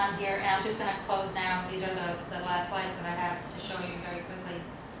going on here, and I'm just going to close now. These are the last slides that I have to show you very quickly.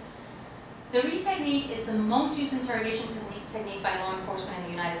 The read technique is the most used interrogation technique by law enforcement in the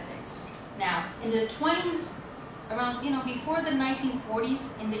United States. Now, in the 20s, around, before the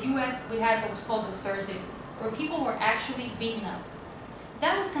 1940s, in the US, we had what was called the third degree, where people were actually beaten up.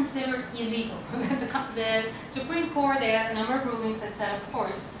 That was considered illegal. The Supreme Court, they had a number of rulings that said, of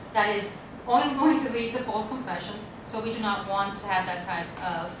course, that is only going to lead to false confessions, so we do not want to have that type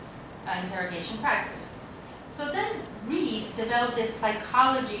of interrogation practice. So then Reed developed this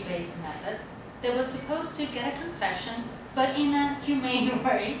psychology-based method that was supposed to get a confession, but in a humane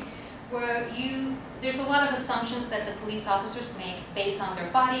way, where there's a lot of assumptions that the police officers make based on their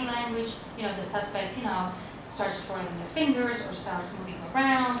body language. You know, the suspect, starts twirling their fingers or starts moving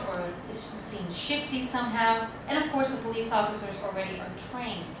around or it seems shifty somehow. And of course, the police officers already are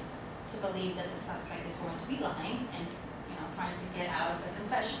trained to believe that the suspect is going to be lying and, trying to get out of the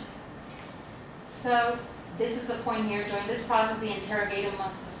confession. So this is the point here. During this process, the interrogator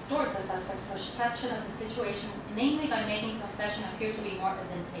must distort the suspect's perception of the situation, namely by making confession appear to be more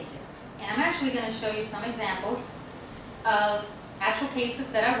advantageous. And I'm actually going to show you some examples of actual cases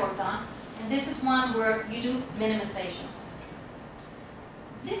that I worked on. And this is one where you do minimization.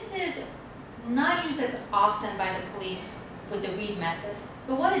 This is not used as often by the police with the Reed method.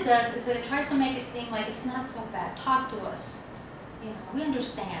 But what it does is that it tries to make it seem like it's not so bad. Talk to us. We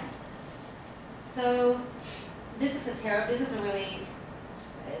understand. So this is a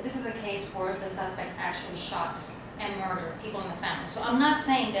case where the suspect actually shot and murdered people in the family. So I'm not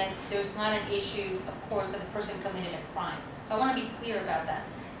saying that there's not an issue, of course, that the person committed a crime. So I want to be clear about that.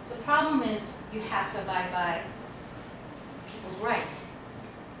 The problem is you have to abide by people's rights.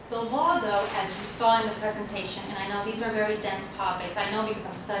 The law, though, as you saw in the presentation, and I know these are very dense topics. I know because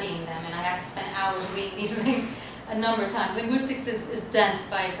I'm studying them and I have to spend hours reading these things a number of times. Linguistics is dense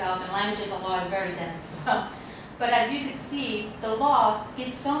by itself, and language in the law is very dense as well. But as you can see, the law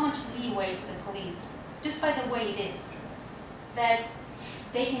gives so much leeway to the police, just by the way it is, that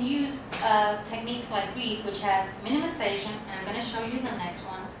they can use techniques like Reed, which has minimization, and I'm going to show you the next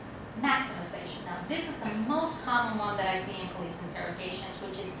one, maximization. Now, this is the most common one that I see in police interrogations,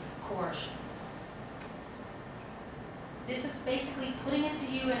 which is coercion. This is basically putting it to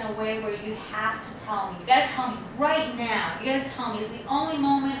you in a way where you have to tell me. You got to tell me right now. You got to tell me it's the only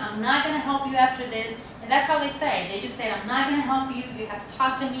moment. I'm not going to help you after this. And that's how they say. They just say, I'm not going to help you. You have to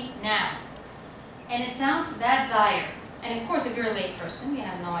talk to me now. And it sounds that dire. And of course, if you're a lay person, you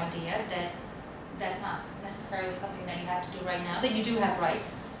have no idea that that's not necessarily something that you have to do right now, that you do have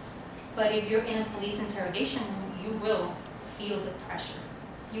rights. But if you're in a police interrogation room, you will feel the pressure.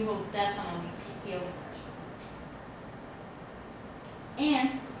 You will definitely feel the pressure.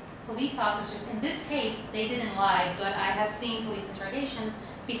 And police officers, in this case, they didn't lie, but I have seen police interrogations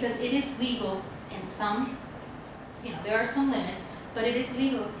because it is legal in some, there are some limits, but it is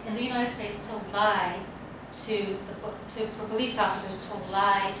legal in the United States to lie for police officers to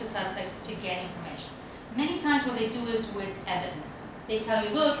lie to suspects to get information. Many times what they do is with evidence. They tell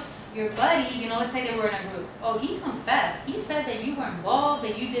you, look, your buddy, let's say they were in a group. Oh, he confessed. He said that you were involved,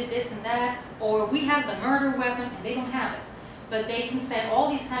 that you did this and that, or we have the murder weapon, and they don't have it. But they can say all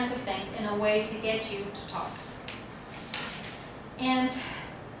these kinds of things in a way to get you to talk. And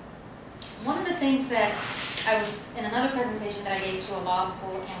one of the things that I was, in another presentation that I gave to a law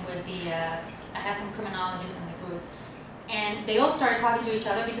school and with I had some criminologists in the group, and they all started talking to each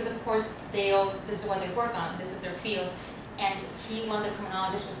other because of course this is what they work on, this is their field. And one of the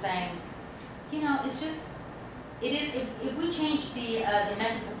criminologists was saying, if we change the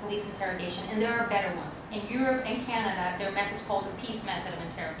methods of police interrogation, and there are better ones. In Europe and Canada, there are methods called the peace method of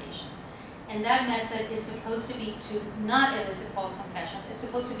interrogation. And that method is supposed to be to not elicit false confessions. It's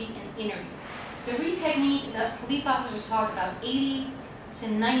supposed to be an interview. The Reed technique, the police officers talk about 80 to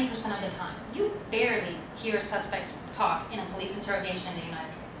 90% of the time. You barely hear suspects talk in a police interrogation in the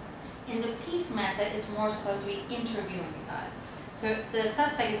United States. In the peace method, it's more supposed to be interviewing style. So the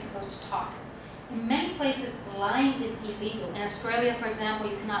suspect is supposed to talk. In many places, lying is illegal. In Australia, for example,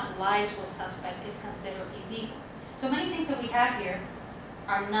 you cannot lie to a suspect. It's considered illegal. So many things that we have here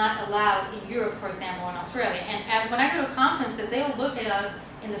are not allowed in Europe, for example, or in Australia. And when I go to conferences, they will look at us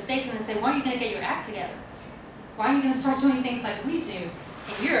in the States and they say, why are you going to get your act together? Why are you going to start doing things like we do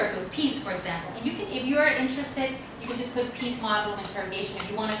in Europe with peace, for example? And you can, if you are interested, you can just put peace model of interrogation if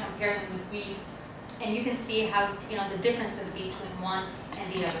you want to compare them with Reed, and you can see how, the differences between one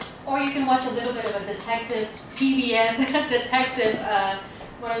and the other. Or you can watch a little bit of a detective, PBS, detective,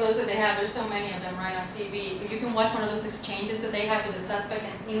 one of those that they have. There's so many of them right on TV. If you can watch one of those exchanges that they have with the suspect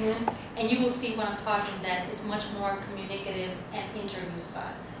in England, and you will see what I'm talking, that is much more communicative and interview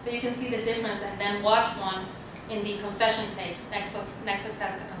style. So you can see the difference, and then watch one in the confession tapes. Netflix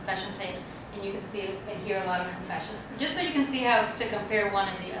has the confession tapes, and you can see and hear a lot of confessions. Just so you can see how to compare one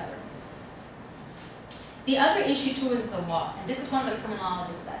and the other. The other issue too is the law, and this is what the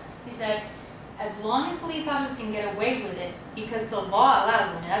criminologist said. He said, as long as police officers can get away with it, because the law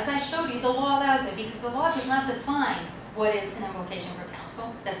allows them, and as I showed you, the law allows it, because the law does not define what is an invocation for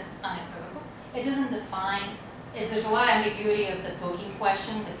counsel. That's unequivocal. It doesn't define, there's a lot of ambiguity of the booking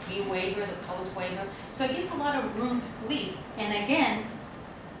question, the pre-waiver, the post-waiver. So it gives a lot of room to police. And again,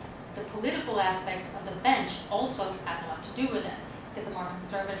 the political aspects of the bench also have a lot to do with it, because the more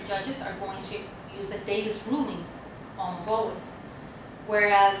conservative judges are going to use the Davis ruling almost always.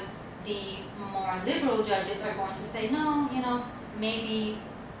 Whereas the more liberal judges are going to say, no, maybe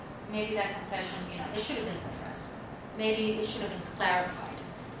that confession, it should have been suppressed. Maybe it should have been clarified.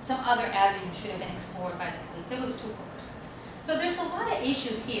 Some other avenue should have been explored by the police. It was too coarse. So there's a lot of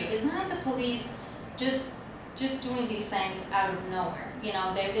issues here. It's not the police just doing these things out of nowhere.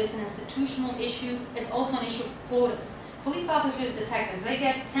 There's an institutional issue. It's also an issue of quotas. Police officers, detectives, they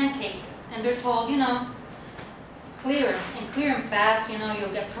get 10 cases, and they're told, clear and fast,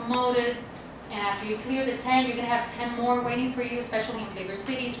 you'll get promoted, and after you clear the 10, you're going to have 10 more waiting for you, especially in bigger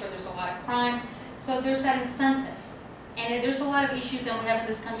cities where there's a lot of crime. So there's that incentive. And there's a lot of issues that we have in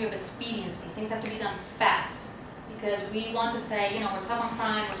this country of expediency. Things have to be done fast because we want to say, we're tough on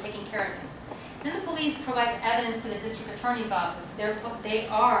crime, we're taking care of things. Then the police provides evidence to the district attorney's office. They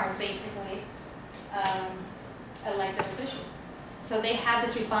are basically elected officials. So they have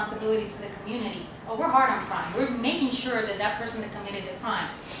this responsibility to the community. Oh, we're hard on crime. We're making sure that that person that committed the crime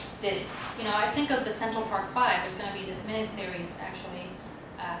did it. I think of the Central Park 5. There's going to be this miniseries actually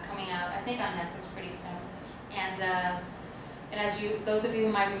coming out, I think on Netflix pretty soon. And as those of you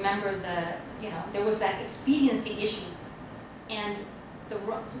who might remember, there was that expediency issue, and the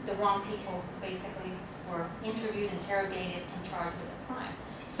wrong people basically were interviewed, interrogated, and charged with a crime.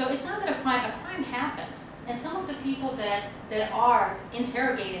 So it's not that a crime happened, and some of the people that are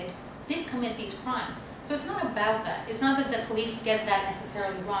interrogated did commit these crimes. So it's not about that. It's not that the police get that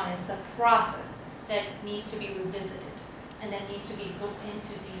necessarily wrong. It's the process that needs to be revisited and that needs to be looked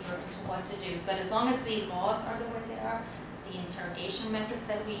into deeper into what to do. But as long as the laws are the way they are, the interrogation methods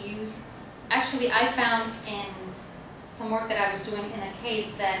that we use. Actually, I found in some work that I was doing in a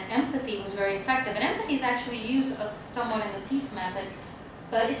case that empathy was very effective. And empathy is actually used somewhat in the peace method,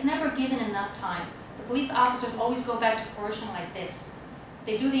 but it's never given enough time. The police officers always go back to coercion like this.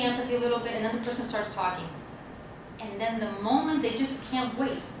 They do the empathy a little bit, and then the person starts talking. And then the moment they just can't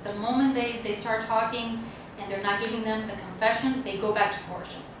wait, the moment they start talking and they're not giving them the confession, they go back to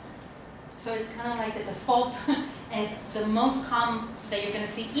coercion. So it's kind of like the default, and it's the most common that you're going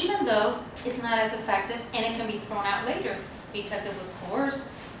to see, even though it's not as effective, and it can be thrown out later because it was coerced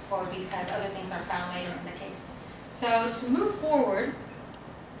or because other things are found later in the case. So to move forward,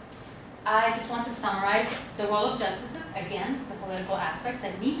 I just want to summarize the role of justices, again, the political aspects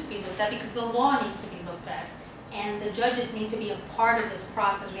that need to be looked at because the law needs to be looked at. And the judges need to be a part of this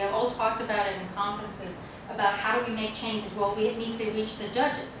process. We have all talked about it in conferences about how do we make changes. Well, we need to reach the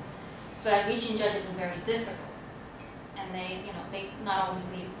judges. But reaching judges is very difficult. And they not always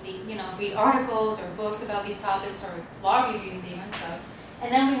read articles or books about these topics or law reviews even. So.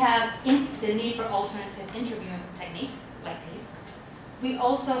 And then we have the need for alternative interviewing techniques like these. We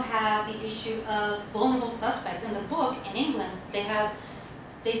also have the issue of vulnerable suspects. In the book, in England,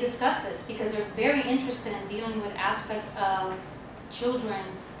 they discuss this because they're very interested in dealing with aspects of children,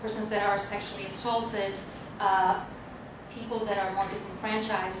 persons that are sexually assaulted, people that are more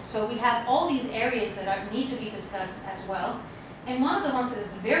disenfranchised. So we have all these areas that need to be discussed as well. And one of the ones that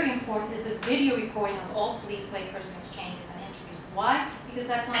is very important is the video recording of all police layperson exchanges and interviews. Why? Because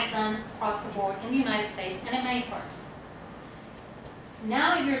that's not done across the board in the United States and in many parts.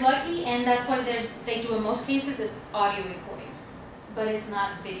 Now, if you're lucky, and that's what they do in most cases, is audio recording, but it's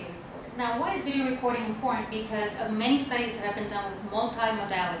not video recording. Now, why is video recording important? Because of many studies that have been done with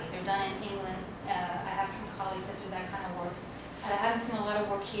multimodality. They're done in England. I have some colleagues that do that kind of work. I haven't seen a lot of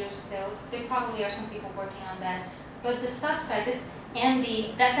work here still. There probably are some people working on that. But the suspect is, and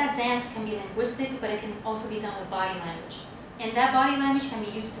that dance can be linguistic, but it can also be done with body language. And that body language can be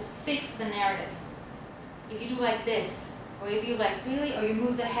used to fix the narrative. If you do like this, or if you really, or you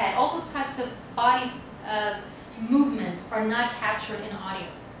move the head, all those types of body movements are not captured in audio.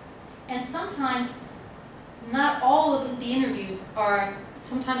 And sometimes, not all of the interviews are,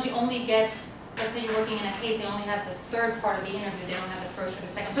 sometimes you only get, let's say you're working in a case, they only have the third part of the interview, they don't have the first or the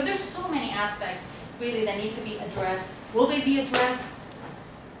second. So there's so many aspects, really, that need to be addressed. Will they be addressed?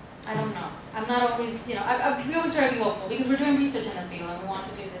 I don't know. I'm not always, we always try to be hopeful because we're doing research in the field and we want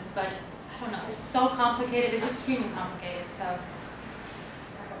to do this, but I don't know, it's so complicated, it's extremely complicated, so.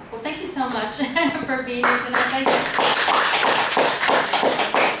 Well, thank you so much for being here tonight. Thank you.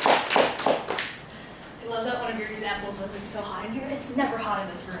 I love that one of your examples was it's so hot in here. It's never hot in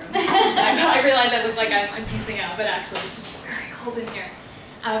this room. So I realize I look like I'm piecing out, but actually it's just very cold in here.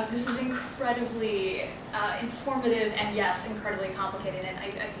 This is incredibly informative and, yes, incredibly complicated, and I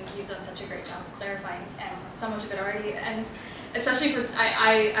think you've done such a great job of clarifying and so much of it already. And especially for,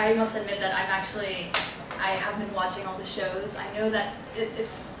 I must admit that I have been watching all the shows. I know that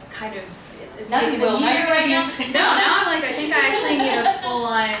it's kind of, it's taken a year right now. No, now I'm like, I think I actually need a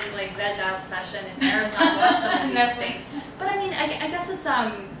full-on like veg out session and marathon watch some of these things. But I mean, I guess it's,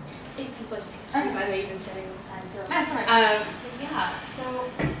 if you'd like to take a seat, by the way, you've been standing all the time, so. That's all right. Yeah, so,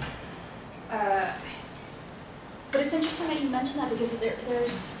 but it's interesting that you mentioned that because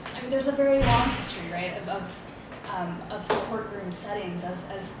there's a very long history, right, of courtroom settings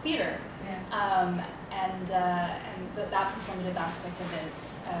as theater. Yeah. And that performative aspect of it.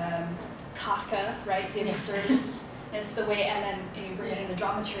 Kafka, right, the absurdist is the way, and then you bring in the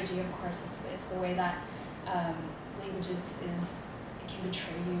dramaturgy, of course, it's the way that language it can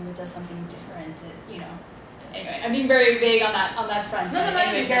betray you, it does something different, Anyway, I'm being very vague on that front.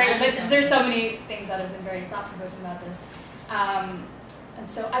 But there's so many things that have been very thought-provoking about this. And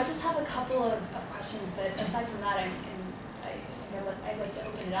so I just have a couple of questions, but aside from that, I'd like to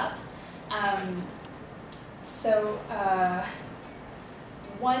open it up.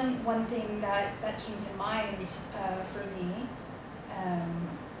 One thing that came to mind for me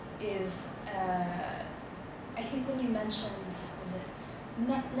is I think when you mentioned, was it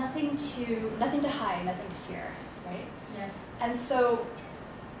nothing to hide, nothing to fear, right? Yeah. And so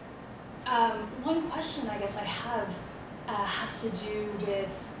one question I guess I have has to do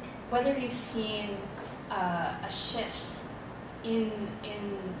with whether you've seen a shift in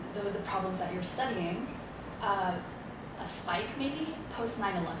the problems that you're studying, a spike maybe post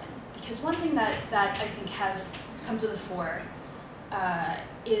 9/11. Because one thing that I think has come to the fore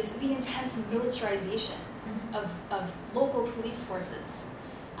is the intense militarization of local police forces.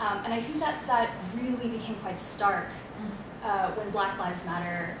 And I think that really became quite stark when Black Lives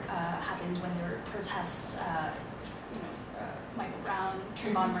Matter happened, when there were protests, Michael Brown,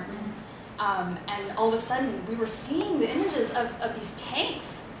 Trayvon Martin. And all of a sudden, we were seeing the images of these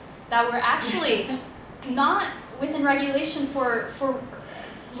tanks that were actually not within regulation for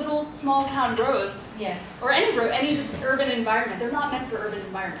little small town roads. Yes. Or any road, any just urban environment. They're not meant for urban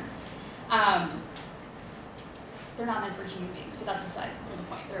environments. They're not meant for human beings, but that's aside from the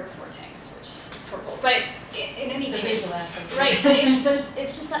point. They're war tanks, which is horrible. But in any case, right? But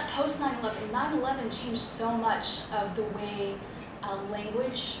it's just that post 9/11, 9/11 changed so much of the way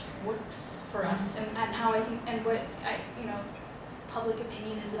language works for us, and how I think, and what public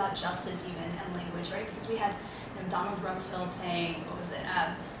opinion is about justice even, and language, right? Because we had Donald Rumsfeld saying, what was it?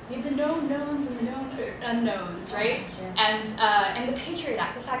 We have the known knowns and the known unknowns, right? Yeah. And the Patriot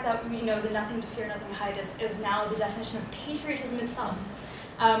Act, the fact that the nothing to fear, nothing to hide is now the definition of patriotism itself.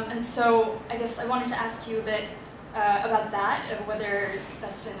 And so I guess I wanted to ask you a bit about that, whether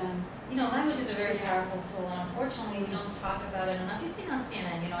that's been language is a very powerful tool, and unfortunately we don't talk about it enough. You've seen on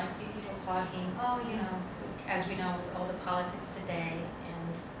CNN, I see people talking, as we know with all the politics today, and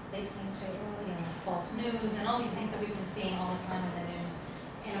they seem to, false news and all these things that we've been seeing all the time in the news.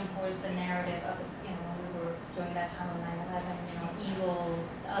 And of course the narrative of, when we were during that time of 9/11, evil,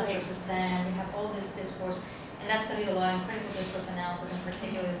 us versus them, we have all this discourse. And that's studied a lot in critical discourse analysis, in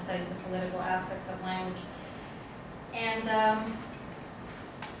particular studies the political aspects of language. And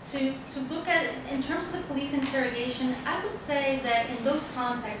to look at, in terms of the police interrogation, I would say that in those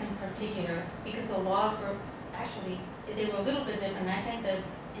contexts in particular, because the laws were actually, they were a little bit different, and I think that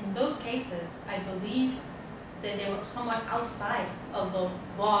in those cases, I believe that they were somewhat outside of the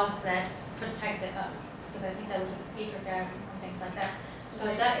laws that protected us, because I think that was with the Patriot Act and some things like that. So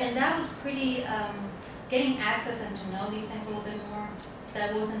that was pretty, getting access and to know these things a little bit more,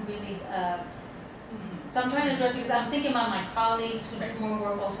 that wasn't really, so I'm trying to address, because I'm thinking about my colleagues who did more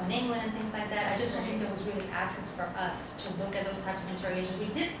work also in England and things like that. I just don't think there was really access for us to look at those types of interrogations.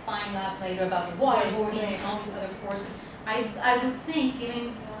 We did find out later about the waterboarding and all these other courses. I would think,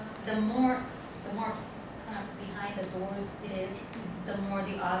 given the more kind of behind the doors it is, the more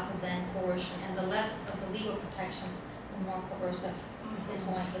the odds of then coercion, and the less of the legal protections, the more coercive is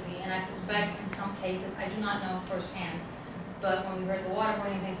going to be. And I suspect in some cases, I do not know firsthand, but when we heard the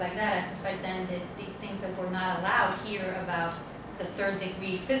waterboarding and things like that, I suspect then that the things that were not allowed here about the third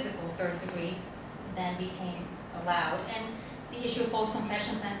degree, physical third degree, then became allowed. And the issue of false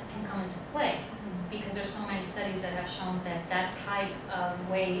confessions then can come into play, because there's so many studies that have shown that that type of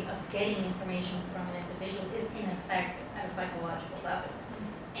way of getting information from an individual is ineffective at a psychological level.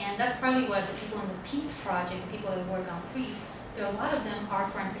 And that's probably what the people in the Peace Project, the people that work on peace, a lot of them are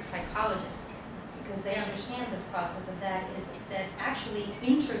forensic psychologists, because they understand this process of that actually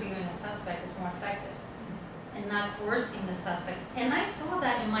interviewing a suspect is more effective. and not coercing the suspect. And I saw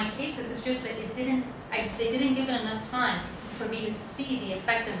that in my cases. It's just that they didn't give it enough time for me to see the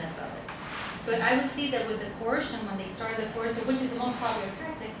effectiveness of it. But I would see that with the coercion, when they started the coercion, which is the most popular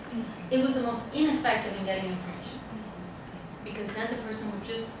tactic, it was the most ineffective in getting information. Because then the person would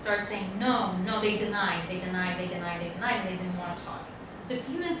just start saying, no, they denied, and they didn't want to talk. The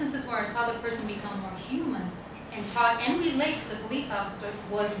few instances where I saw the person become more human and talk and relate to the police officer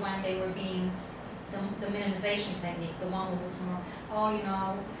was when they were being the minimization technique, the one who was more, oh, you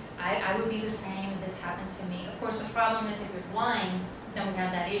know, I would be the same if this happened to me. Of course, the problem is if you're lying, then we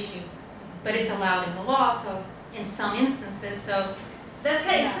have that issue. But it's allowed in the law, so in some instances, so that's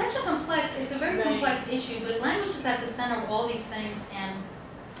kind of, it's such a complex, it's a very complex issue, but language is at the center of all these things, and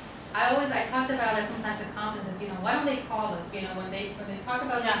I talked about it sometimes at conferences, you know, why don't they call us, you know, when they talk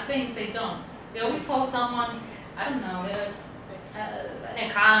about these things, they don't. They always call someone, I don't know, an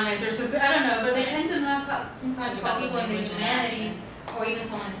economist or something, I don't know, but they tend to not talk sometimes about people in the humanities, or even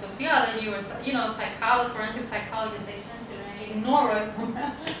someone in sociology, or, you know, forensic psychologists, they tend to ignore us.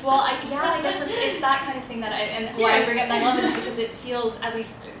 Well, I guess it's that kind of thing that why I bring up 9/11 is because it feels, at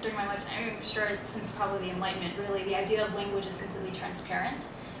least during my lifetime, I'm sure since probably the Enlightenment, really, the idea of language is completely transparent,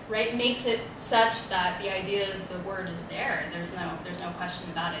 right? Makes it such that the idea is the word is there, and there's no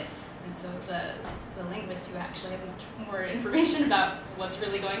question about it. And so the linguist who actually has much more information about what's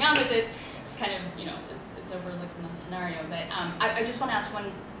really going on with it, it's kind of, you know, it's overlooked in that scenario. But I just want to ask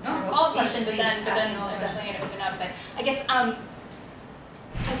one follow-up question, but then I'm definitely going to open up. But I guess I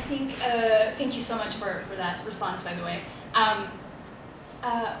think thank you so much for that response, by the way.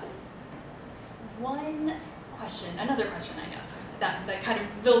 Another question, I guess, that kind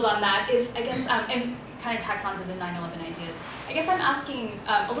of builds on that is, I guess, and kind of tacks onto the 9/11 ideas. I guess I'm asking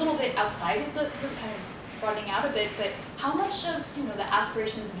a little bit outside of the kind of broadening out a bit, but how much of, you know, the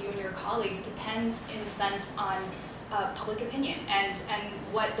aspirations of you and your colleagues depend, in a sense, on public opinion and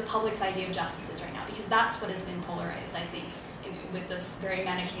what the public's idea of justice is right now? Because that's what has been polarized, I think, with this very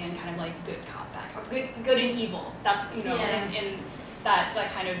Manichaean kind of like good cop, bad cop, good and evil. That's, you know, in that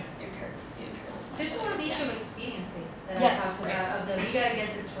kind of imperialist. There's sort of the issue of expediency that I talked about, of the we gotta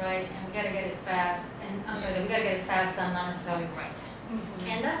get this right and we gotta get it fast, and I'm sorry, that we gotta get it fast done, not necessarily right.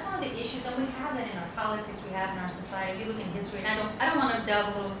 And that's one of the issues, and we have that in our politics, we have in our society. If you look in history, and I don't want to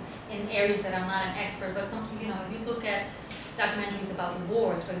delve a little in areas that I'm not an expert, but you know, if you look at documentaries about the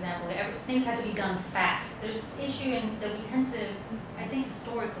wars, for example, things had to be done fast. There's this issue that we tend to, I think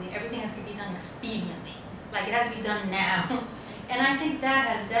historically, everything has to be done expediently, like it has to be done now. And I think that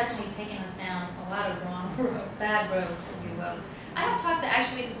has definitely taken us down a lot of bad roads, if you will. I have talked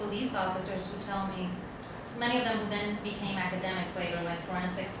to police officers who tell me, many of them who then became academics later, like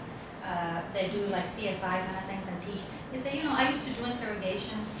forensics, they do like CSI kind of things and teach. They say, you know, I used to do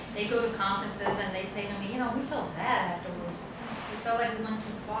interrogations. They go to conferences and they say to me, you know, we felt bad afterwards. We felt like we went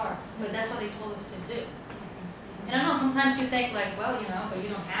too far, but that's what they told us to do. And I know sometimes you think like, well, you know, but you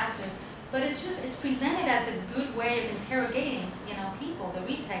don't have to. But it's just, it's presented as a good way of interrogating, you know, people, the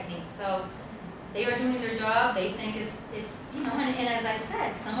read technique. So they are doing their job. They think it's you know, and as I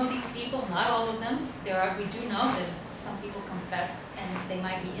said, some of these people, not all of them, we do know that some people confess and they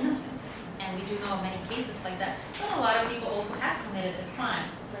might be innocent. And we do know of many cases like that. But a lot of people also have committed the crime.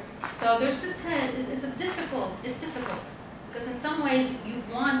 So there's this kind of, it's difficult. Because in some ways you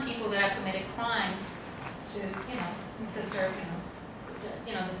want people that have committed crimes to, you know, deserve,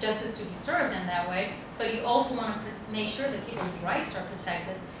 you know, the justice to be served in that way. But you also want to make sure that people's rights are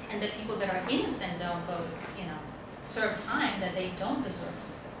protected and that people that are innocent don't go to, you know, serve time that they don't deserve to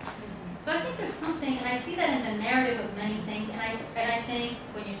serve. So I think there's something, and I see that in the narrative of many things, and I think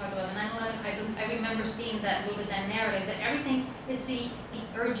when you talk about the 9/11, I remember seeing that little bit, that narrative, that everything is the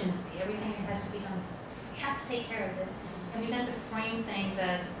urgency, everything has to be done. We have to take care of this. And we tend to frame things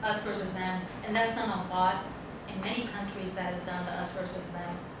as us versus them, and that's done a lot. In many countries that is done, the us versus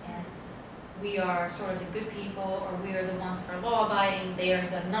them, and we are sort of the good people, or we are the ones that are law-abiding, they are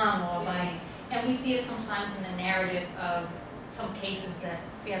the non-law-abiding. And we see it sometimes in the narrative of some cases that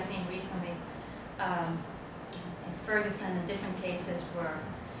we have seen recently, in Ferguson and different cases where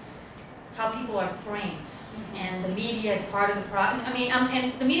how people are framed, and the media is part of the problem. I mean,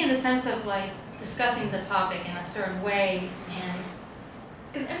 and the media in the sense of like discussing the topic in a certain way, and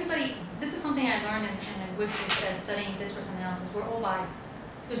because everybody, this is something I learned in linguistics as studying discourse analysis, we're all biased.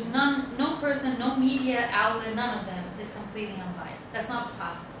 There's no person, no media outlet, none of them is completely unbiased. That's not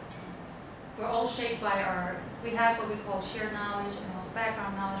possible. We're all shaped by we have what we call shared knowledge and also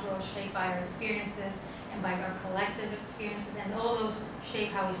background knowledge. We're all shaped by our experiences and by our collective experiences, and all those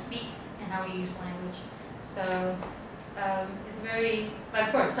shape how we speak and how we use language. So is very,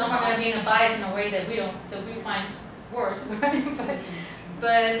 of course, some are going to be in a bias in a way that we find worse, right?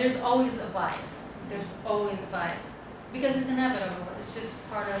 But there's always a bias. There's always a bias. Because it's inevitable. It's just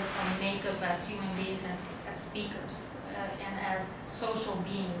part of our makeup as human beings, as speakers, and as social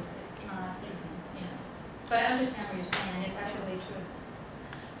beings. It's not, you know. But I understand what you're saying, and it's actually true.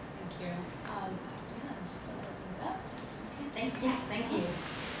 Thank you. Yeah, just open it up. Thank you.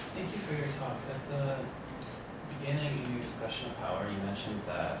 Thank you for your talk. At the beginning in your discussion of power, you mentioned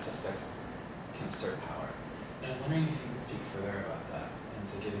that suspects can assert power. And I'm wondering if you could speak further about that and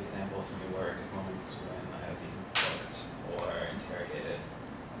to give examples from your work of moments when I have been booked or interrogated.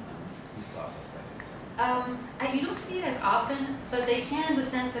 You saw suspects assert. You don't see it as often, but they can in the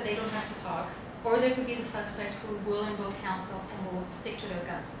sense that they don't have to talk. Or there could be the suspect who will invoke counsel and will stick to their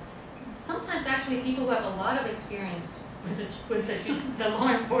guns. Sometimes actually people who have a lot of experience with the law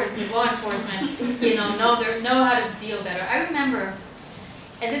enforcement, you know how to deal better. I remember,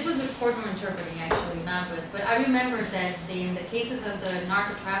 and this was with courtroom interpreting actually, not with, but I remember that in the cases of the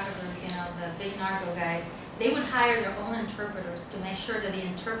narco traffickers, you know, the big narco guys, they would hire their own interpreters to make sure that the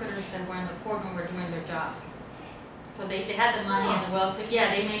interpreters that were in the courtroom were doing their jobs. So they had the money and the wealth. Yeah,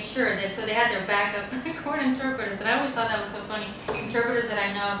 they made sure that, so they had their backup court interpreters. And I always thought that was so funny. Interpreters that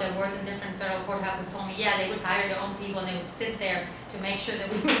I know that worked in different federal courthouses told me, yeah, they would hire their own people and they would sit there to make sure that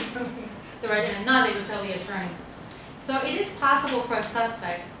we were doing the right thing. And not they would tell the attorney. So it is possible for a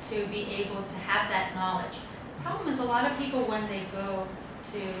suspect to be able to have that knowledge. The problem is a lot of people when they go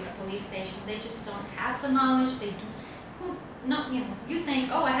to a police station, they just don't have the knowledge. They do. No, you know, you think,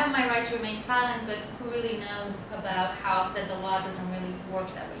 oh, I have my right to remain silent, but who really knows about how that the law doesn't really work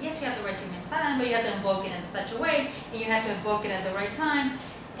that way? Yes, you have the right to remain silent, but you have to invoke it in such a way, and you have to invoke it at the right time,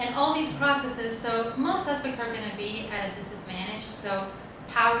 and all these processes. So most suspects are going to be at a disadvantage. So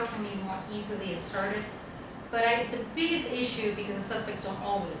power can be more easily asserted. But the biggest issue, because the suspects don't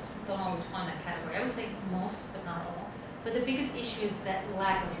always fall in that category. I would say most, but not all. But the biggest issue is that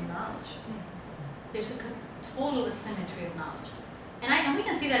lack of knowledge. There's a total asymmetry of knowledge. And we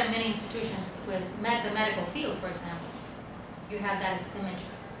can see that in many institutions with the medical field, for example. You have that asymmetry.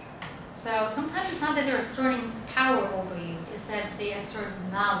 So sometimes it's not that they're asserting power over you, it's that they assert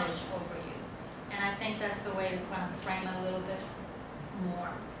knowledge over you. And I think that's the way to kind of frame it a little bit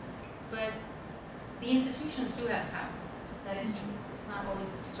more. But the institutions do have power. That is true. It's not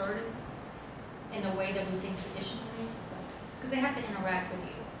always asserted in the way that we think traditionally, because they have to interact with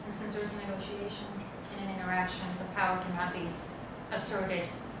you. And since there's a negotiation, in an interaction, the power cannot be asserted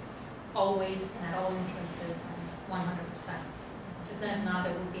always and at all instances and 100%. Because then if not,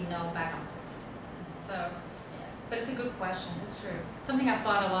 there would be no back and forth. So, yeah. But it's a good question, it's true. Something I've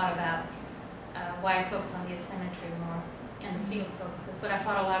thought a lot about, why I focus on the asymmetry more, and the field focuses, but I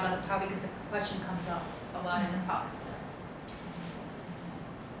thought a lot about the power because the question comes up a lot in the talks.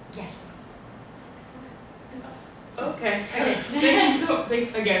 Yes? Okay.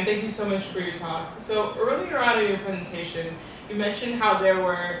 Thank you so much for your talk. So earlier on in your presentation, you mentioned how there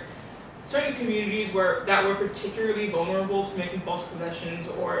were certain communities that were particularly vulnerable to making false confessions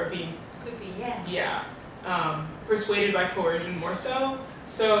or being persuaded by coercion more so.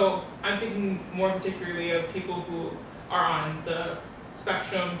 So I'm thinking more particularly of people who are on the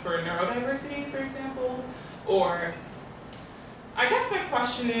spectrum for neurodiversity, for example, or I guess my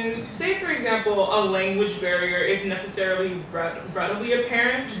question is, say for example, a language barrier isn't necessarily readily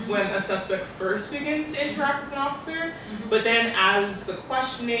apparent when a suspect first begins to interact with an officer, but then as the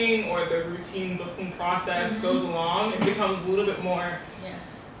questioning or the routine booking process goes along, it becomes a little bit more,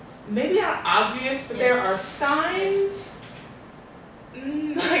 maybe not obvious, but there are signs.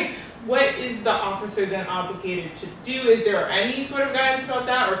 Like, what is the officer then obligated to do? Is there any sort of guidance about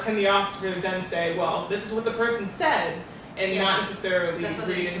that, or can the officer then say, well, this is what the person said, and not necessarily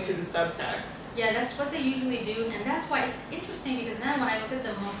read into the subtext? Yeah, that's what they usually do, and that's why it's interesting, because now when I look at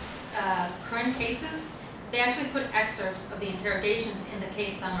the most current cases, they actually put excerpts of the interrogations in the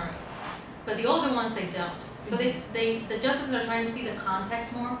case summary. But the older ones, they don't. So the justices are trying to see the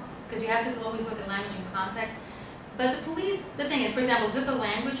context more, because you have to always look at language and context. But the police, the thing is, for example, is if a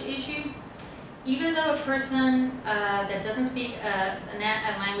language issue, even though a person that doesn't speak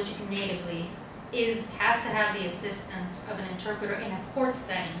a language natively has to have the assistance of an interpreter in a court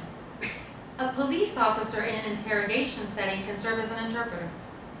setting, a police officer in an interrogation setting can serve as an interpreter.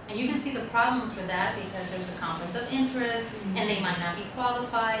 And you can see the problems for that because there's a conflict of interest and they might not be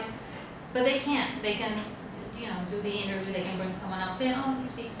qualified, but they can. They can, you know, do the interview, they can bring someone else in, oh, he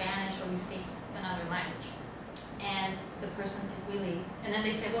speaks Spanish or he speaks another language. And the person really, and then they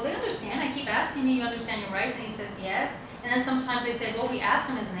say, well, they understand. I keep asking you understand your rights? And he says, yes. And then sometimes they say, well, we asked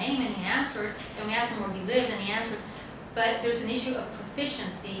him his name and he answered, and we asked him where he lived and he answered. But there's an issue of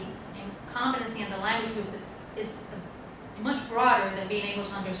proficiency and competency in the language, which is much broader than being able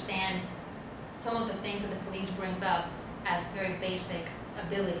to understand some of the things that the police brings up as very basic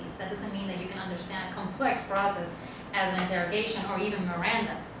abilities. That doesn't mean that you can understand a complex process as an interrogation or even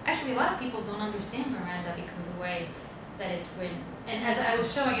Miranda. Actually, a lot of people don't understand Miranda because of the way that it's written. And as I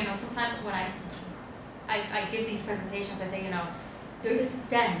was showing, sometimes when I give these presentations, I say, there is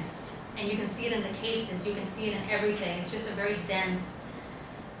dense, and you can see it in the cases, you can see it in everything. It's just a very dense,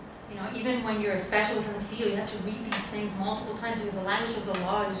 even when you're a specialist in the field, you have to read these things multiple times because the language of the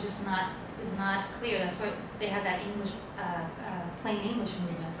law is just not clear. That's why they had that English, plain English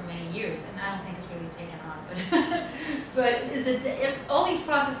movement for many years, and I don't think it's really taken on. But all these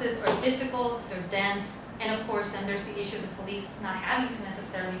processes are difficult, they're dense, and of course then there's the issue of the police not having to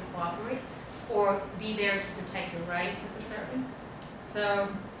necessarily cooperate or be there to protect your rights necessarily. So,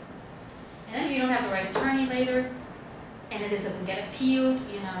 and then if you don't have the right attorney later, and this doesn't get appealed,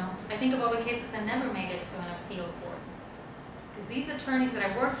 I think of all the cases that never made it to an appeal court. Because these attorneys that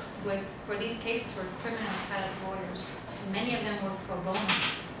I worked with for these cases were criminal appellate lawyers. And many of them work pro bono.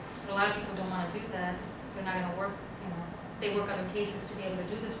 But a lot of people don't want to do that. They're not going to work, they work other cases to be able to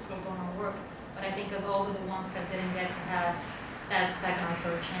do this pro bono work. But I think of all of the ones that didn't get to have that second or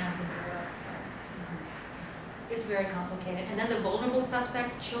third chance in the work. So, it's very complicated. And then the vulnerable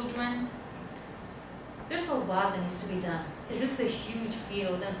suspects, children, there's a lot that needs to be done. This is a huge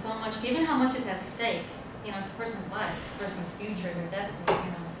field, and so much, given how much is at stake, it's a person's life, a person's future, their destiny,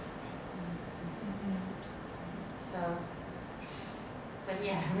 So, but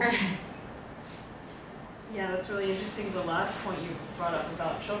yeah. Yeah, that's really interesting, the last point you brought up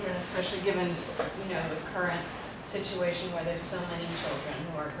about children, especially given, the current situation where there's so many children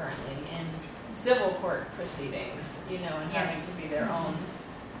who are currently in civil court proceedings, and Yes. having to be their own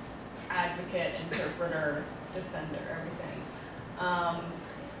advocate, interpreter, defender, everything.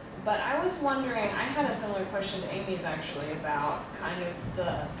 But I was wondering, I had a similar question to Amy's actually about kind of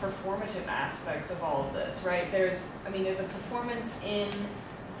the performative aspects of all of this, right? There's a performance in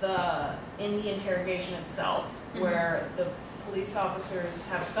the interrogation itself, where the police officers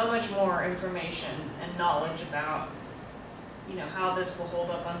have so much more information and knowledge about, how this will hold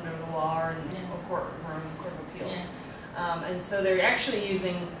up under the law or in a courtroom, court of appeals. Yeah. And so they're actually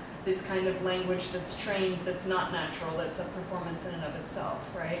using this kind of language that's trained, that's not natural, that's a performance in and of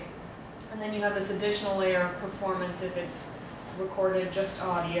itself, right? And then you have this additional layer of performance if it's recorded just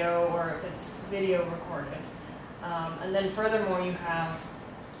audio or if it's video recorded. And then furthermore you have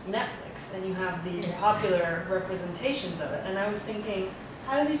Netflix and you have the popular representations of it. And I was thinking,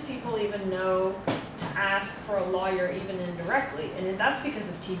 how do these people even know to ask for a lawyer even indirectly? And that's because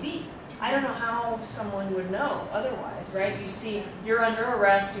of TV. I don't know how someone would know otherwise, right? You see, you're under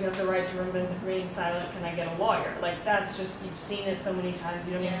arrest, you have the right to remain silent, can I get a lawyer? Like, that's just, you've seen it so many times,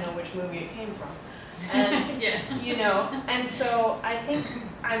 you don't even know which movie it came from. And, and so I think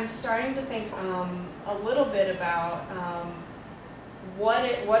I'm starting to think a little bit about what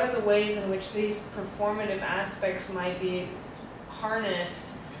are the ways in which these performative aspects might be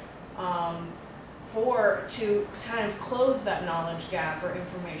harnessed to kind of close that knowledge gap or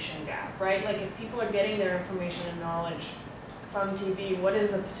information gap, right? Like if people are getting their information and knowledge from TV, what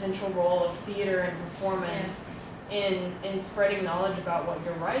is the potential role of theater and performance in spreading knowledge about what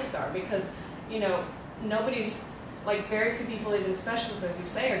your rights are? Because, nobody's, like very few people, even specialists, as you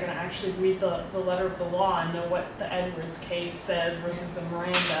say, are going to actually read the letter of the law and know what the Edwards case says versus the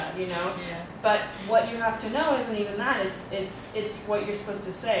Miranda, Yeah. But what you have to know isn't even that. It's what you're supposed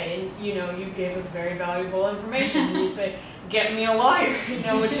to say. And, you gave us very valuable information. And you say, get me a lawyer,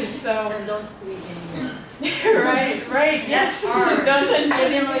 which is so... And don't speak anymore. right, yes. That's hard.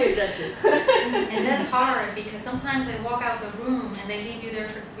 Get me a lawyer, that's it. And that's hard because sometimes they walk out the room and they leave you there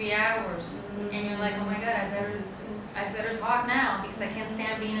for 3 hours. And you're like, oh my God, I better talk now because I can't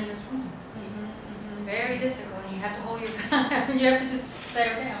stand being in this room. Very difficult, and you have to hold your gun. You have to just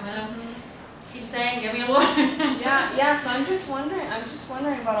say, okay, I'm gonna keep saying, give me a lawyer. yeah. So I'm just wondering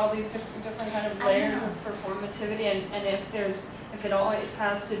about all these different kind of layers of performativity, and if it always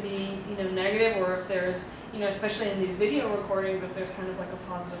has to be negative, or if there's especially in these video recordings, if there's kind of like a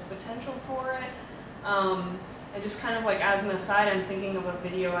positive potential for it. And just kind of like as an aside, I'm thinking of a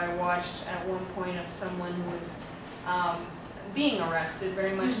video I watched at one point of someone who was being arrested.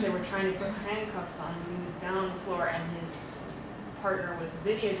 Very much they were trying to put handcuffs on him. He was down on the floor and his partner was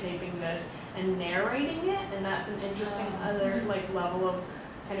videotaping this and narrating it, and that's an interesting other like level of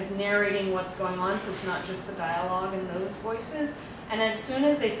kind of narrating what's going on, so it's not just the dialogue and those voices. And as soon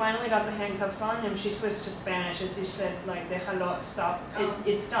as they finally got the handcuffs on him, she switched to Spanish and she said like, déjalo, stop,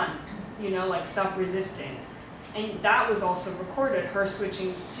 it's done, like stop resisting. And that was also recorded, her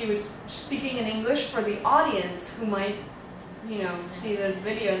switching, she was speaking in English for the audience who might, you know, see this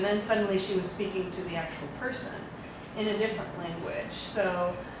video, and then suddenly she was speaking to the actual person in a different language.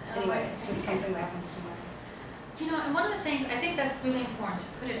 So anyway, it's just something that comes to mind. You know, and one of the things, I think that's really important to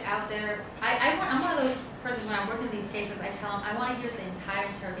put it out there. I'm one of those persons, when I work in these cases, I tell them I want to hear the entire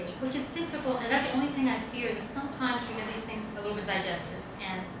interrogation, which is difficult, and that's the only thing I fear, is sometimes we get these things a little bit digested,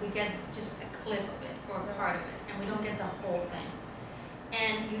 and we get just a clip of it, or a part of it, and we don't get the whole thing.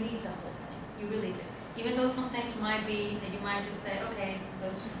 And you need the whole thing, you really do. Even though some things might be, that you might just say, okay,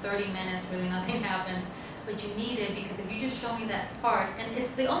 those 30 minutes, really nothing happened, but you need it, because if you just show me that part, and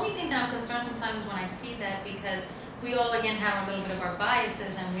it's the only thing that I'm concerned sometimes is when I see that, because we all again have a little bit of our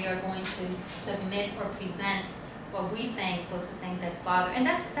biases, and we are going to submit or present what we think was the thing that bothered, and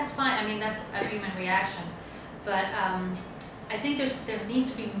that's fine. I mean, that's a human reaction, but I think there needs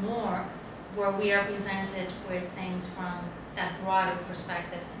to be more where we are presented with things from that broader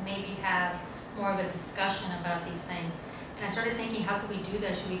perspective, and maybe have more of a discussion about these things. And I started thinking, how could we do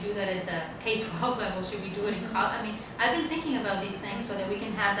that? Should we do that at the K-12 level? Should we do it in college? I mean, I've been thinking about these things so that we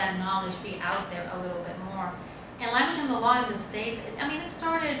can have that knowledge be out there a little bit more. And language and the law in the States, it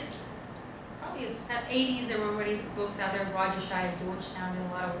started probably in the 80s. There were already books out there. Roger Shai of Georgetown did a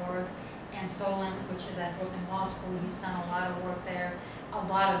lot of work. And Solon, which is at Brooklyn Law School, he's done a lot of work there. A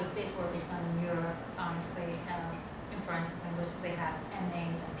lot of the big work is done in Europe, honestly. In forensic linguistics, they have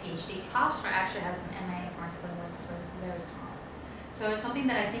MAs and PhD. Hofstra actually has an MA in forensic linguistics, but it's very small. So it's something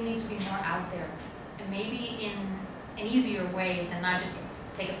that I think needs to be more out there, and maybe in easier ways, and not just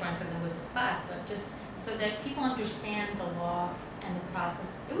take a forensic linguistics class, but just so that people understand the law and the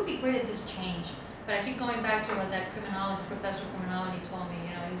process. It would be great if this changed, but I keep going back to what that criminologist, professor of criminology told me.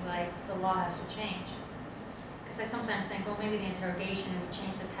 You know, he's like, the law has to change. Because I sometimes think, well, maybe the interrogation, if we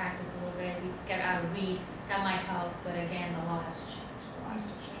change the tactics a little bit, we get out of read, that might help, but again, the law has to change. The law has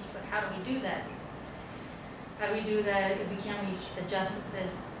to change, but how do we do that? How do we do that if we can't reach the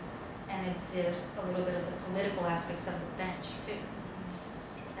justices, and if there's a little bit of the political aspects of the bench, too?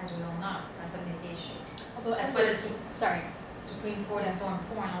 As we all know, that's a big issue. Although that's why the Supreme Court is so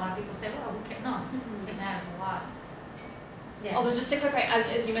important. A lot of people say, well, who cares? No, it matters a lot. Yeah. Although, just to clarify,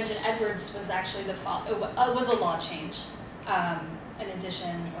 as you mentioned, Edwards was actually was a law change, an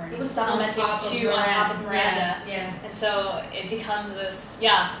addition or it was supplementing on top of Miranda. Yeah. And so it becomes this,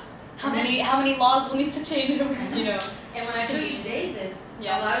 how many laws will need to change, you know? And when I show you Davis, a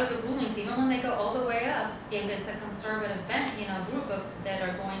lot of the rulings, even when they go all the way up, if it's a conservative bench, group that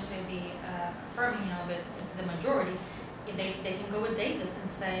are going to be affirming, the majority, if they can go with Davis and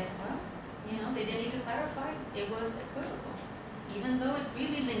say, well, they didn't need to clarify. It was equivocal. Even though it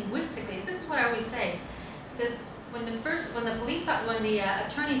really linguistically, this is what I always say, because when the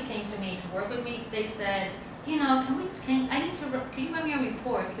attorneys came to me to work with me, they said, can you write me a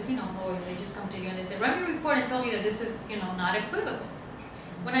report? Because lawyers, they just come to you and they say, write me a report and tell me that this is, not equivocal.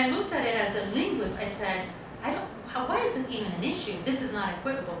 When I looked at it as a linguist, I said, why is this even an issue? This is not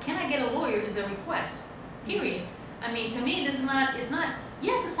equivocal. Can I get a lawyer is a request, period. I mean, to me, this is not,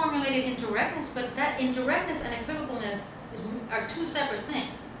 yes, it's formulated indirectness, but that indirectness and equivocalness are two separate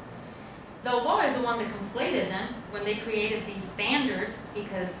things. The law is the one that conflated them when they created these standards,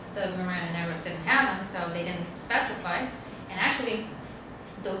 because the Miranda and Edwards didn't have them, so they didn't specify. And actually,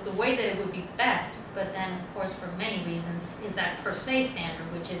 the way that it would be best, but then of course for many reasons, is that per se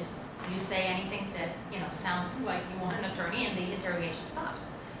standard, which is you say anything that sounds like you want an attorney, and the interrogation stops.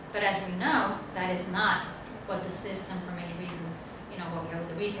 But as we know, that is not what the system, for many reasons, what we have with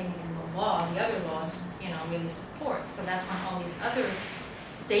the retaking and the law, the other laws, really support. So that's when all these other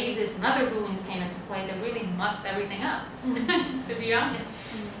Davis and other rulings came into play that really mucked everything up, to be honest.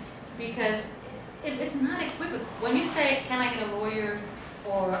 Because it's not equivocal. When you say, can I get a lawyer,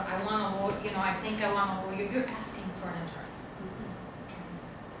 or I want a lawyer, I think I want a lawyer, you're asking for an attorney.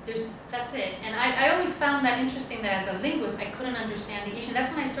 That's it. And I always found that interesting, that as a linguist, I couldn't understand the issue. That's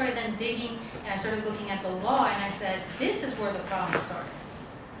when I started then digging, and I started looking at the law, and I said, this is where the problem started.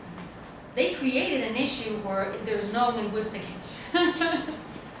 They created an issue where there's no linguistic issue.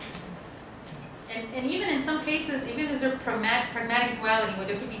 And even in some cases, even if there's a pragmatic duality where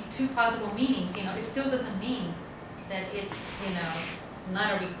there could be two possible meanings, it still doesn't mean that it's,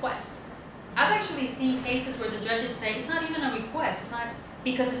 not a request. I've actually seen cases where the judges say, it's not even a request, it's not,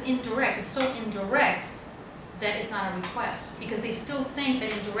 because it's indirect, it's so indirect that it's not a request, because they still think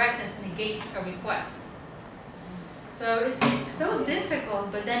that indirectness negates a request. So it's so difficult,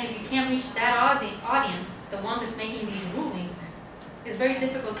 but then if you can't reach that audience, the one that's making these rulings, it's very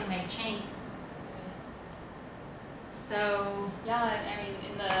difficult to make changes. So I mean,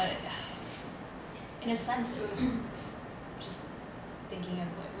 in a sense, it was just thinking of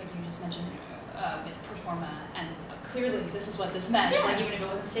what you just mentioned with performa, and clearly this is what this meant, Yeah. like even if it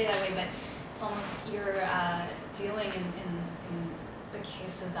wasn't stated that way, but it's almost you're dealing in the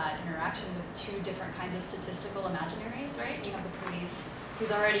case of that interaction with two different kinds of statistical imaginaries, right? You have the police,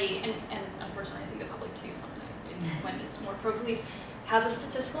 who's already, and unfortunately I think the public too, when it's more pro-police, has a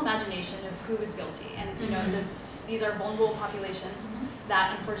statistical imagination of who is guilty, and you know, these are vulnerable populations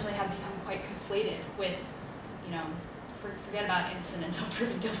that unfortunately have become quite conflated with, you know, forget about innocent until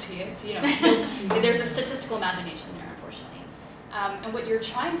proven guilty. It's, you know, there's a statistical imagination there, unfortunately. And what you're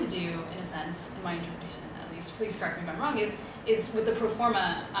trying to do, in a sense, in my interpretation at least, please correct me if I'm wrong, is with the pro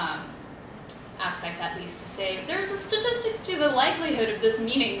forma aspect at least, to say there's a statistics to the likelihood of this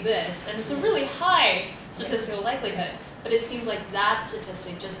meaning this, and it's a really high statistical likelihood, but it seems like that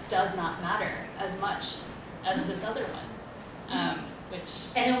statistic just does not matter as much as this other one, which...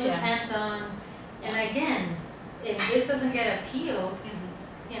 And it will depend on, and again, if this doesn't get appealed,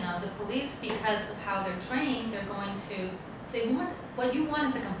 you know, the police, because of how they're trained, they're going to, they want, what you want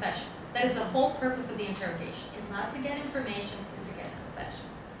is a confession. That is the whole purpose of the interrogation. It's not to get information, it's to get a confession.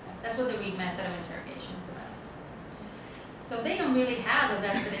 That's what the Reed method of interrogation is about. So they don't really have a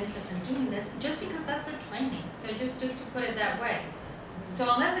vested interest in doing this, just because that's their training. So just to put it that way.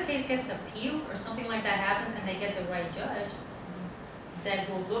 So unless the case gets appealed or something like that happens and they get the right judge, that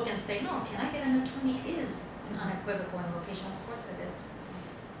will look and say, no, can I get an attorney is an unequivocal invocation, of course it is.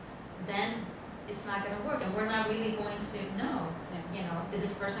 Then it's not going to work, and we're not really going to know, you know, did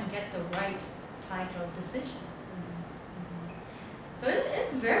this person get the right type of decision? So it's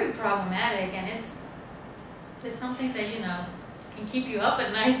very problematic, and it's something that, you know, can keep you up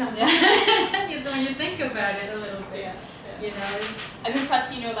at night sometimes when you think about it a little bit. You know, I'm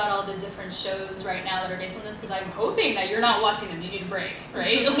impressed you know about all the different shows right now that are based on this, because I'm hoping that you're not watching them. You need a break,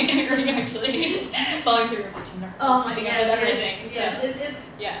 right? Like you're actually following through and watching them. Oh my yes, everything. Yes.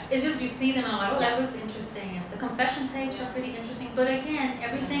 It's just you see them and I'm like, oh, that was interesting. And the confession tapes are pretty interesting. But again,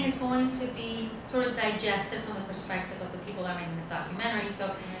 everything is going to be sort of digested from the perspective of the people that are making the documentary.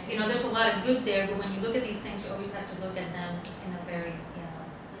 So, you know, there's a lot of good there, but when you look at these things, you always have to look at them in a very, you know,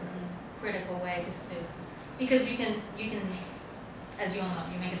 sort of critical way, just to. Because you can, as you all know,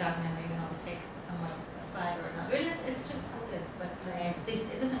 you make a documentary, you can always take someone aside or another. It's just how it is, but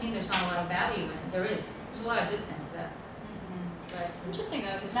it doesn't mean there's not a lot of value in it. There's a lot of good things there. But it's interesting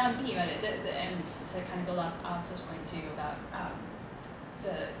though, because now I'm thinking about it, and to kind of build off Alex's point too about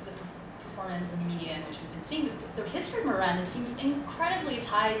the performance and the media in which we've been seeing this. The history of Marianne seems incredibly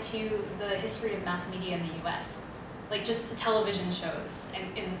tied to the history of mass media in the U.S., like just television shows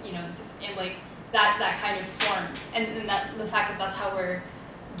and you know, and like. That kind of form, and that the fact that that's how we're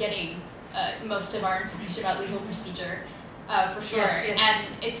getting most of our information about legal procedure, for sure. Yes. And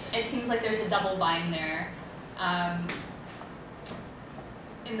it seems like there's a double bind there,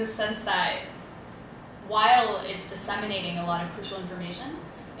 in the sense that while it's disseminating a lot of crucial information,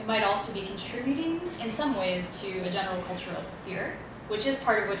 it might also be contributing in some ways to a general culture of fear, which is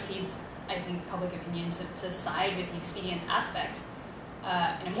part of what feeds, I think, public opinion to side with the expedience aspect.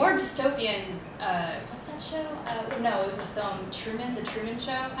 In a more dystopian, what's that show? No, it was a film, Truman, the Truman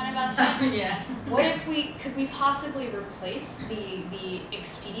Show kind of aspect. yeah. What if could we possibly replace the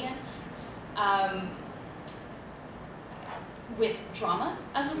expedience with drama,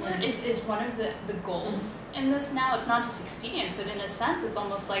 as a word, is one of the goals in this now. It's not just expedience, but in a sense, it's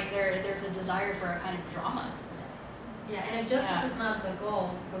almost like there's a desire for a kind of drama. Yeah, and if justice is not the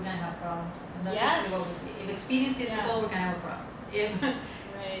goal, we're going to have problems. And that's usually what we see. If expediency is the goal, we're going to have a problem. If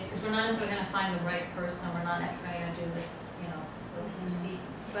we're not necessarily going to find the right person, we're not necessarily going to do the, you know, the procedure.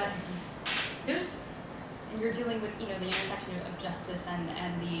 But there's... And you're dealing with, you know, the intersection of justice and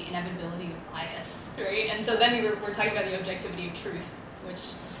the inevitability of bias, right? And so then we're talking about the objectivity of truth,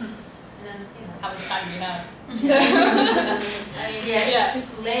 which... And then, you know... How much time do we have? So, I mean, it's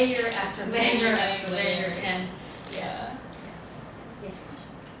just layer after layer after layer. And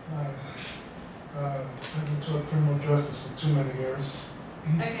I've been taught criminal justice for too many years.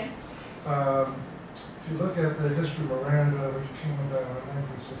 Okay. If you look at the history of Miranda, which came about in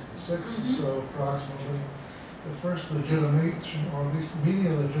 1966, so approximately, the first legitimation, or at least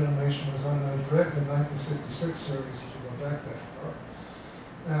media legitimation, was on the Dredden 1966 series, if you go back that far,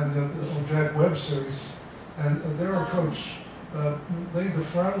 and the Jack Webb series, and their approach laid the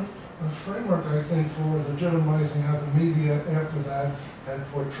framework, I think, for legitimizing how the media after that had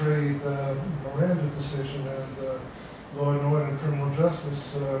portrayed the Miranda decision and law and order and criminal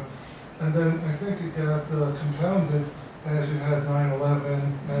justice. And then I think it got compounded as you had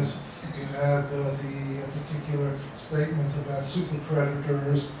 9/11, as you had the particular statements about super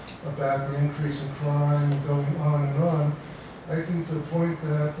predators, about the increase in crime, going on and on. I think to the point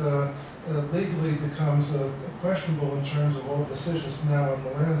that legally becomes questionable in terms of all decisions now in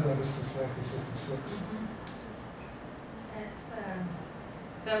Miranda ever since 1966.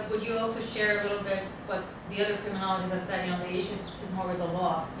 So would you also share a little bit what the other criminologists have said, the issues more with the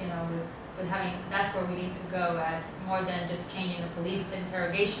law, with having, that's where we need to go at, more than just changing the police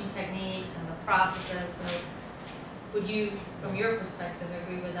interrogation techniques and the processes. So would you, from your perspective,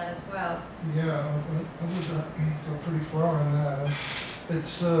 agree with that as well? Yeah, I would go pretty far on that.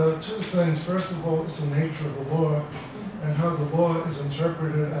 It's two things. First of all, it's the nature of the law and how the law is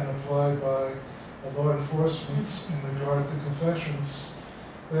interpreted and applied by law enforcement in regard to confessions.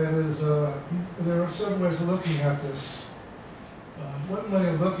 That is, there are several ways of looking at this. One way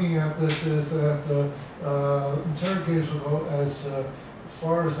of looking at this is that interrogators will go as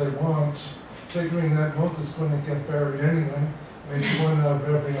far as they want, figuring that most is going to get buried anyway. Maybe one out of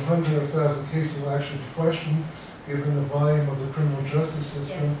every 100 or 1,000 cases will actually be questioned, given the volume of the criminal justice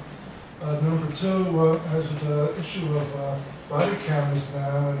system. Yes. Number two, has the issue of body cameras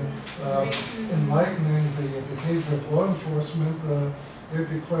now and enlightening the behavior of law enforcement. There'd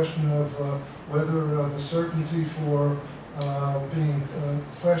be a question of whether the certainty for being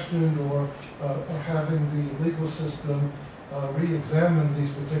questioned or having the legal system re-examine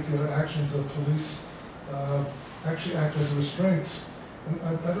these particular actions of police actually act as restraints.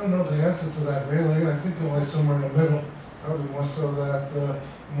 And I don't know the answer to that really. I think it lies somewhere in the middle, probably more so that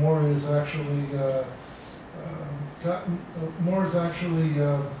more is actually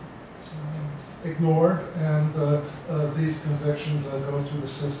ignored, and these convictions go through the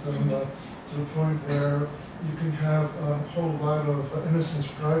system to the point where you can have a whole lot of Innocence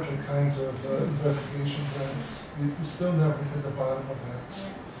Project kinds of investigations, and you still never hit the bottom of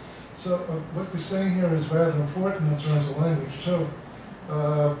that. So what you're saying here is rather important in terms of language too.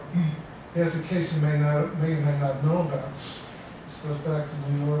 Here's a case you may or may not know about. This goes back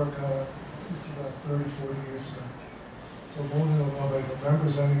to New York, it's about 30, 40 years ago. So only nobody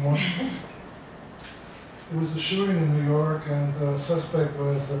remembers anymore. There was a shooting in New York, and the suspect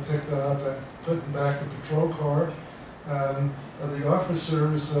was picked up and put in back a patrol car. The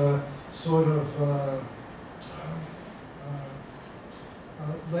officers sort of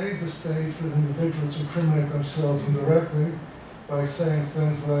laid the stage for the individual to incriminate themselves indirectly by saying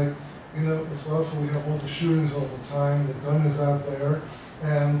things like, it's awful, we have all the shootings all the time, the gun is out there,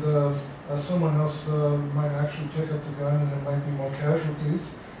 and someone else might actually pick up the gun and there might be more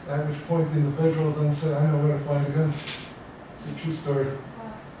casualties. At which point the individual then said, I know where to find the gun. It's a true story.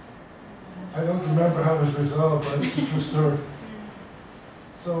 I don't remember how it was resolved, but it's a true story.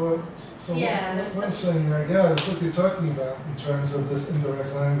 So yeah, what I'm saying there, yeah, that's what you're talking about in terms of this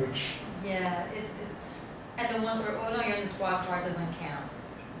indirect language. Yeah, it's and the ones where, you're in the squad car doesn't count.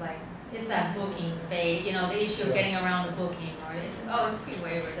 Like, it's that booking phase, the issue of getting around the booking, or it's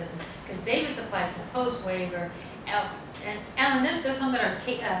pre-waiver, doesn't, because Davis applies to post-waiver. And there's some that are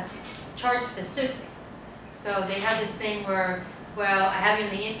charge specific. So they have this thing where, well, I have you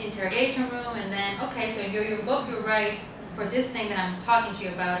in the interrogation room, and then, okay, so you revoke your right for this thing that I'm talking to you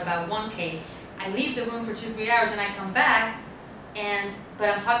about one case. I leave the room for 2-3 hours, and I come back, but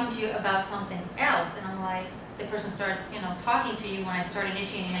I'm talking to you about something else, and I'm like, the person starts, talking to you when I start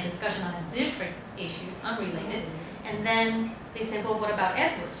initiating a discussion on a different issue, unrelated, and then they say, well, what about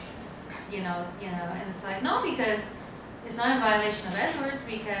Edwards? And it's like, no, because it's not a violation of Edwards,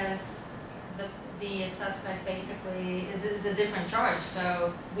 because the suspect basically is a different charge.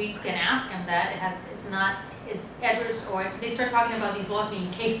 So we can ask him that it's Edwards, or they start talking about these laws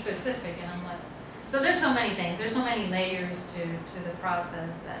being case specific, and I'm like, so there's so many things, there's so many layers to the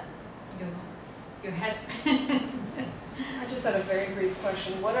process that your head spins. I just had a very brief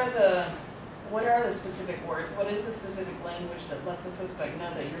question. What are the specific words? What is the specific language that lets a suspect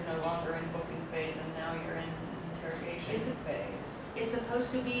know that you're no longer in booking phase and now you're in interrogation phase? It's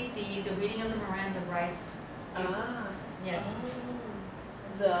supposed to be the reading of the Miranda rights. Yes.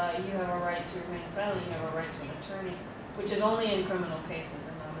 You have a right to remain silent, you have a right to an attorney, which is only in criminal cases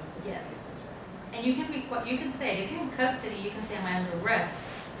and not in civil cases, right? And you can say, if you're in custody, you can say, am I under arrest?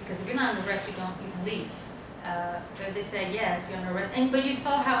 Because if you're not under arrest, you can leave. But they said, yes, you're under arrest. But you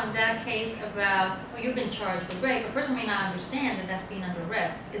saw how in that case about, well, you've been charged with rape, a person may not understand that that's being under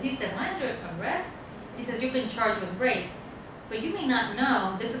arrest. Because he says, am I under arrest? He says, you've been charged with rape. But you may not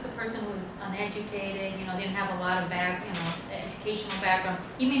know, this is a person who's uneducated, didn't have a lot of educational background.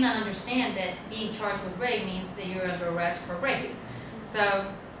 You may not understand that being charged with rape means that you're under arrest for rape.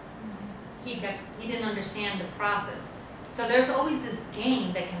 So he didn't understand the process. So there's always this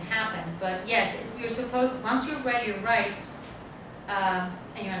game that can happen But yes, you're supposed, once you've read your rights, and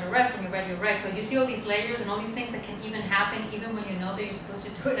you're under arrest and you read your rights, so you see all these layers and all these things that can even happen even when you know that you're supposed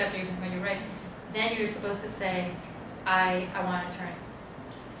to do it after you've read your rights, then you're supposed to say, I want an attorney.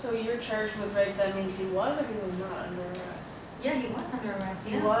 So you're charged with rape, that means he was or he was not under arrest? Yeah, he was under arrest,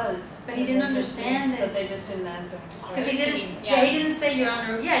 yeah. He was. But he didn't understand it. But they just didn't answer. Because he didn't, he didn't say you're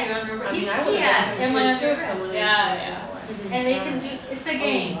under, you're under arrest. I mean, I He would asked, have am I been under if someone arrest? answered Yeah, it. And they can do, it's a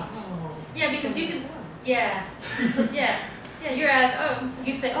game. Yeah, because you can, yeah, you're asked,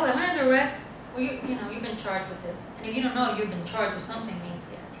 you say, am I under arrest? Well, you know, you've been charged with this. And if you don't know you've been charged with something, means,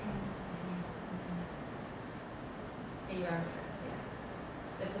 yeah, you are under arrest, yeah.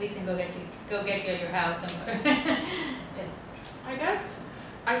 The police can go get you at your house and whatever. I guess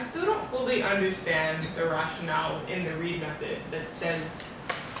I still don't fully understand the rationale in the Reed method that says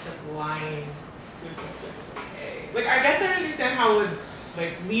that lying to a suspect is okay. Like, I guess I understand how it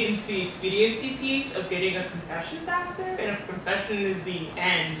would lead into the expediency piece of getting a confession faster, and if confession is the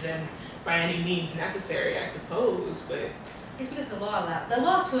end, then by any means necessary, I suppose. But it's because the law allows, the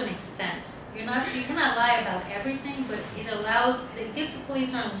law to an extent. You cannot lie about everything, but it gives the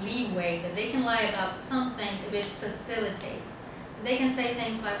police some leeway that they can lie about some things if it facilitates. They can say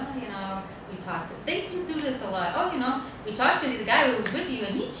things like, well, you know, we talked. They do this a lot. Oh, you know, we talked to the guy who was with you,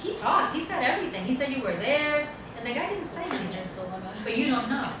 and he talked. He said everything. He said you were there, and the guy didn't say anything. But you don't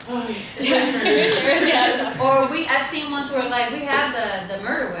know. Or I've seen ones where like we have the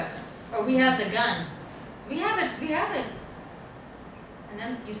murder weapon, or we have the gun. We have it. And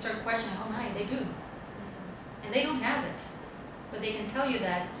then you start questioning, oh my, they do. And they don't have it. But they can tell you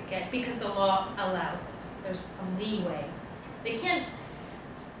that because the law allows it. There's some leeway. You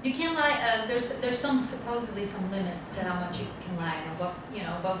can't lie, there's supposedly some limits to how much you can lie about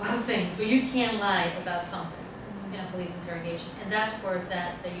things, but you can lie about some things in a police interrogation. And that's where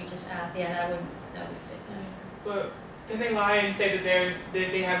that you just asked, that would fit that. But can they lie and say that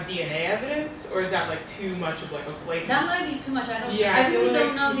they have DNA evidence, or is that like too much of like a blatant? That might be too much. I really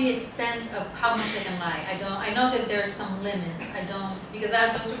don't know the extent of how much they can lie. I know that there's some limits. Because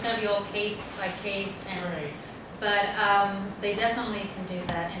those are going to be all case by case and. Right. But they definitely can do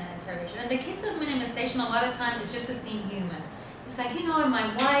that in an interrogation. And the case of minimization, a lot of times, is just to seem human. It's like, you know, if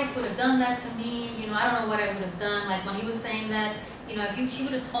my wife would have done that to me, you know, I don't know what I would have done. Like when he was saying that, you know, she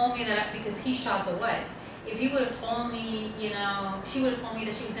would have told me that because he shot the wife. If he would have told me, you know, she would have told me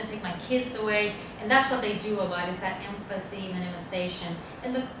that she was going to take my kids away. And that's what they do a lot, is that empathy minimization.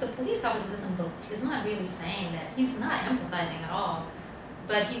 And the police officer is not really saying that. He's not empathizing at all.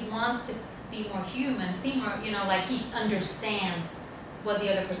 But he wants to be more human, see more, you know, like he understands what the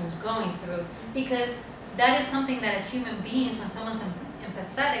other person's going through. Because that is something that as human beings, when someone's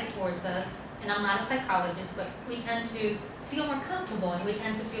empathetic towards us, and I'm not a psychologist, but we tend to feel more comfortable and we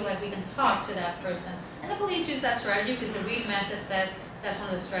tend to feel like we can talk to that person. And the police use that strategy because the Reed method says that's one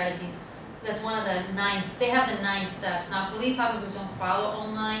of the strategies. That's one of the 9, they have the 9 steps. Now police officers don't follow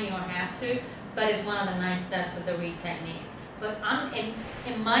all 9, you don't have to, but it's one of the 9 steps of the Reed technique. But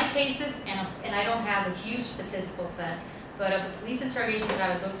in my cases, and I don't have a huge statistical set, but of the police interrogations that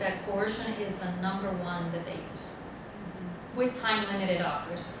I've looked at, coercion is the #1 that they use. With time-limited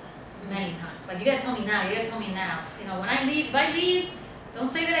offers, many times. Like, you gotta tell me now, you gotta tell me now. You know, when I leave, if I leave, don't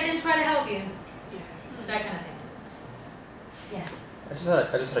say that I didn't try to help you. That kind of thing. Yeah. I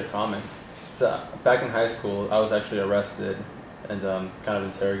just had a comment. So back in high school, I was actually arrested and kind of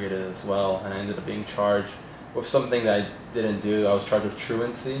interrogated as well, and I ended up being charged with something that I didn't do. I was charged with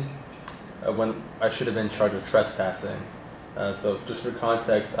truancy when I should have been charged with trespassing. So just for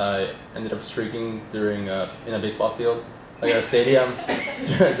context, I ended up streaking during in a baseball field, like at a stadium,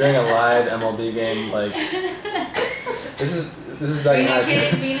 during a live MLB game. Like this is back in high school.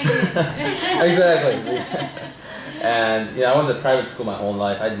 Exactly. And I went to private school my whole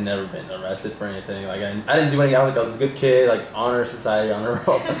life. I'd never been arrested for anything. Like I didn't do anything. I was a good kid, like honor society, honor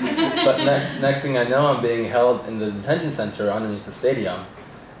roll. But next thing I know, I'm being held in the detention center underneath the stadium,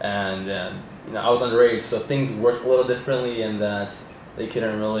 and I was underage, so things worked a little differently in that they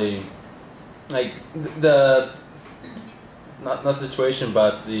couldn't really like not the situation,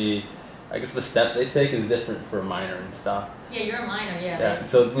 but I guess the steps they take is different for a minor and stuff. Yeah, you're a minor. Yeah. Yeah.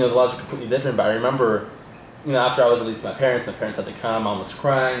 So the laws are completely different. But I remember. After I was released to my parents had to come. Mom was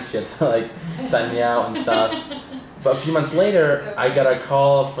crying. She had to like send me out and stuff. But a few months later, I got a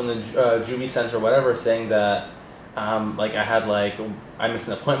call from the juvie center or whatever saying that I missed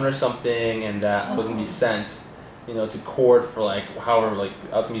an appointment or something, and that I was gonna be sent, to court for however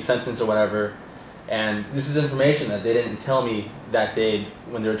I was gonna be sentenced or whatever. And this is information that they didn't tell me that day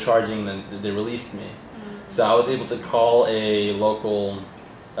when they were charging. Then they released me. So I was able to call a local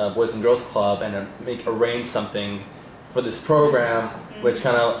Boys and Girls Club and arrange something for this program, which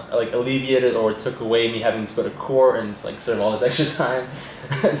kind of like alleviated or took away me having to go to court and like serve all this extra time.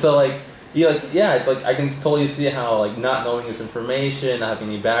 So like, it's like I can totally see how like not knowing this information, not having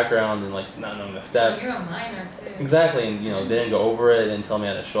any background, and like not knowing the steps. You're a minor too. Exactly, and they didn't go over it, they didn't tell me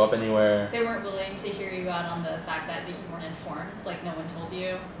how to show up anywhere. They weren't willing to hear you out on the fact that you weren't informed. Like no one told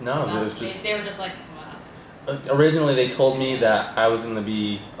you. No, it was just. They were just like, wow. Originally, they told me that I was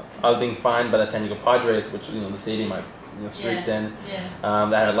being fined by the San Diego Padres, which the stadium I streaked in. Yeah.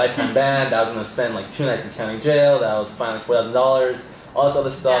 That I had a lifetime ban. That I was going to spend like 2 nights in county jail. That I was fined like $4,000. All this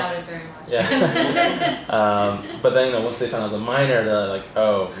other stuff. Doubt it very much. Yeah. But then once they found I was a minor, they're like,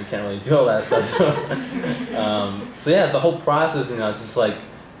 oh, we can't really do all that stuff. So yeah, the whole process, just like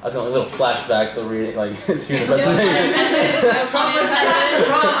I was going little flashbacks of reading, like hearing the presentation.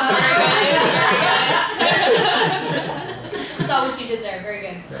 Saw what you did there. Very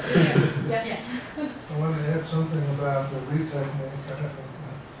good. Yeah. I wanted to add something about the re-technique. I think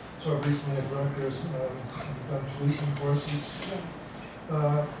so recently at Rutgers have done policing courses. I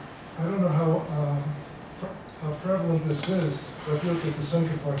don't know how prevalent this is, but if you look at the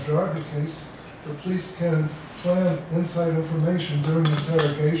Central Park Jarga case, the police can plant inside information during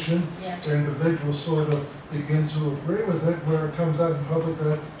interrogation. Yeah. The individuals sort of begin to agree with it, where it comes out in public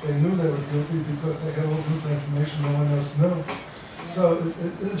that they knew they were guilty because they had all this information no one else knew. So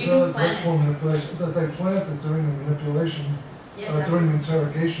it is a great form of manipulation that they plant it during the manipulation, during the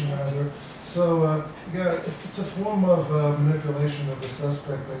interrogation rather. So it's a form of manipulation of the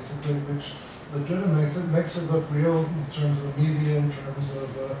suspect basically, which legitimates it, makes it look real in terms of the media, in terms of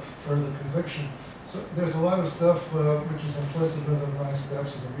further conviction. So there's a lot of stuff which is implicit in the 9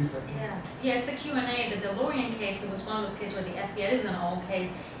 steps of the re-technique. Yeah, it's the Q&A. The DeLorean case, it was one of those cases where the FBI is an old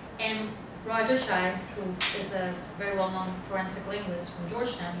case, and Roger Scheib, who is a very well-known forensic linguist from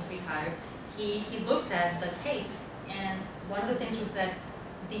Georgetown, he's retired, he looked at the tapes, and one of the things was that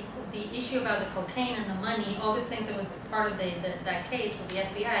the issue about the cocaine and the money, all these things that was part of that case with the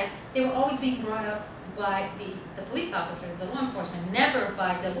FBI, they were always being brought up by the police officers, the law enforcement, never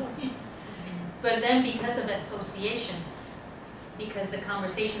by DeLorean. But then because of association, because the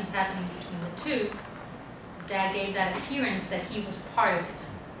conversation is happening between the two, that gave that appearance that he was part of it.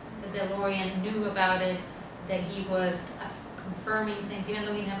 That DeLorean knew about it, that he was confirming things, even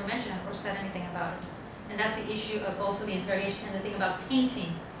though he never mentioned it or said anything about it. And that's the issue of also the interrogation and the thing about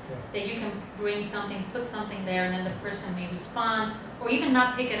tainting. That you can bring something, put something there, and then the person may respond, or even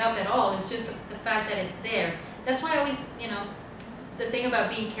not pick it up at all. It's just the fact that it's there. That's why I always, the thing about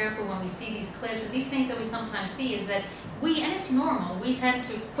being careful when we see these clips, and these things that we sometimes see is that and it's normal, we tend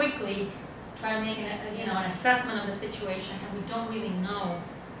to quickly try to make an assessment of the situation, and we don't really know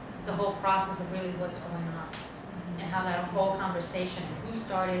the whole process of really what's going on, and how that whole conversation, who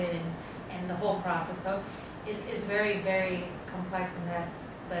started it, and the whole process. So it's very, very complex in that,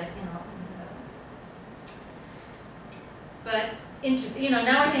 but interesting.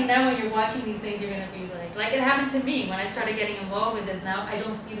 Now I think when you're watching these things, you're going to be like it happened to me when I started getting involved with this. Now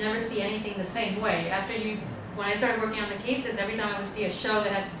you never see anything the same way. When I started working on the cases, every time I would see a show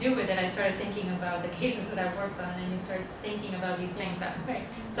that had to do with it, I started thinking about the cases that I worked on, and you start thinking about these things that way.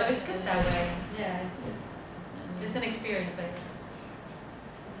 So it's good that way. Yeah, it's an experience. Thank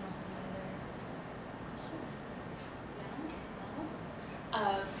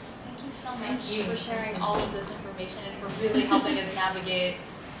you so much for sharing all of this information and for really helping us navigate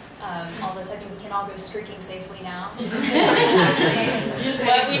all this. I think we can all go streaking safely now. Just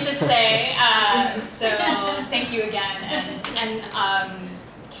what we should say. So thank you again, and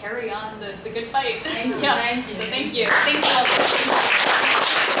carry on the good fight. Thank you. Yeah. Thank you. So thank you. Thank you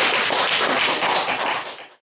all.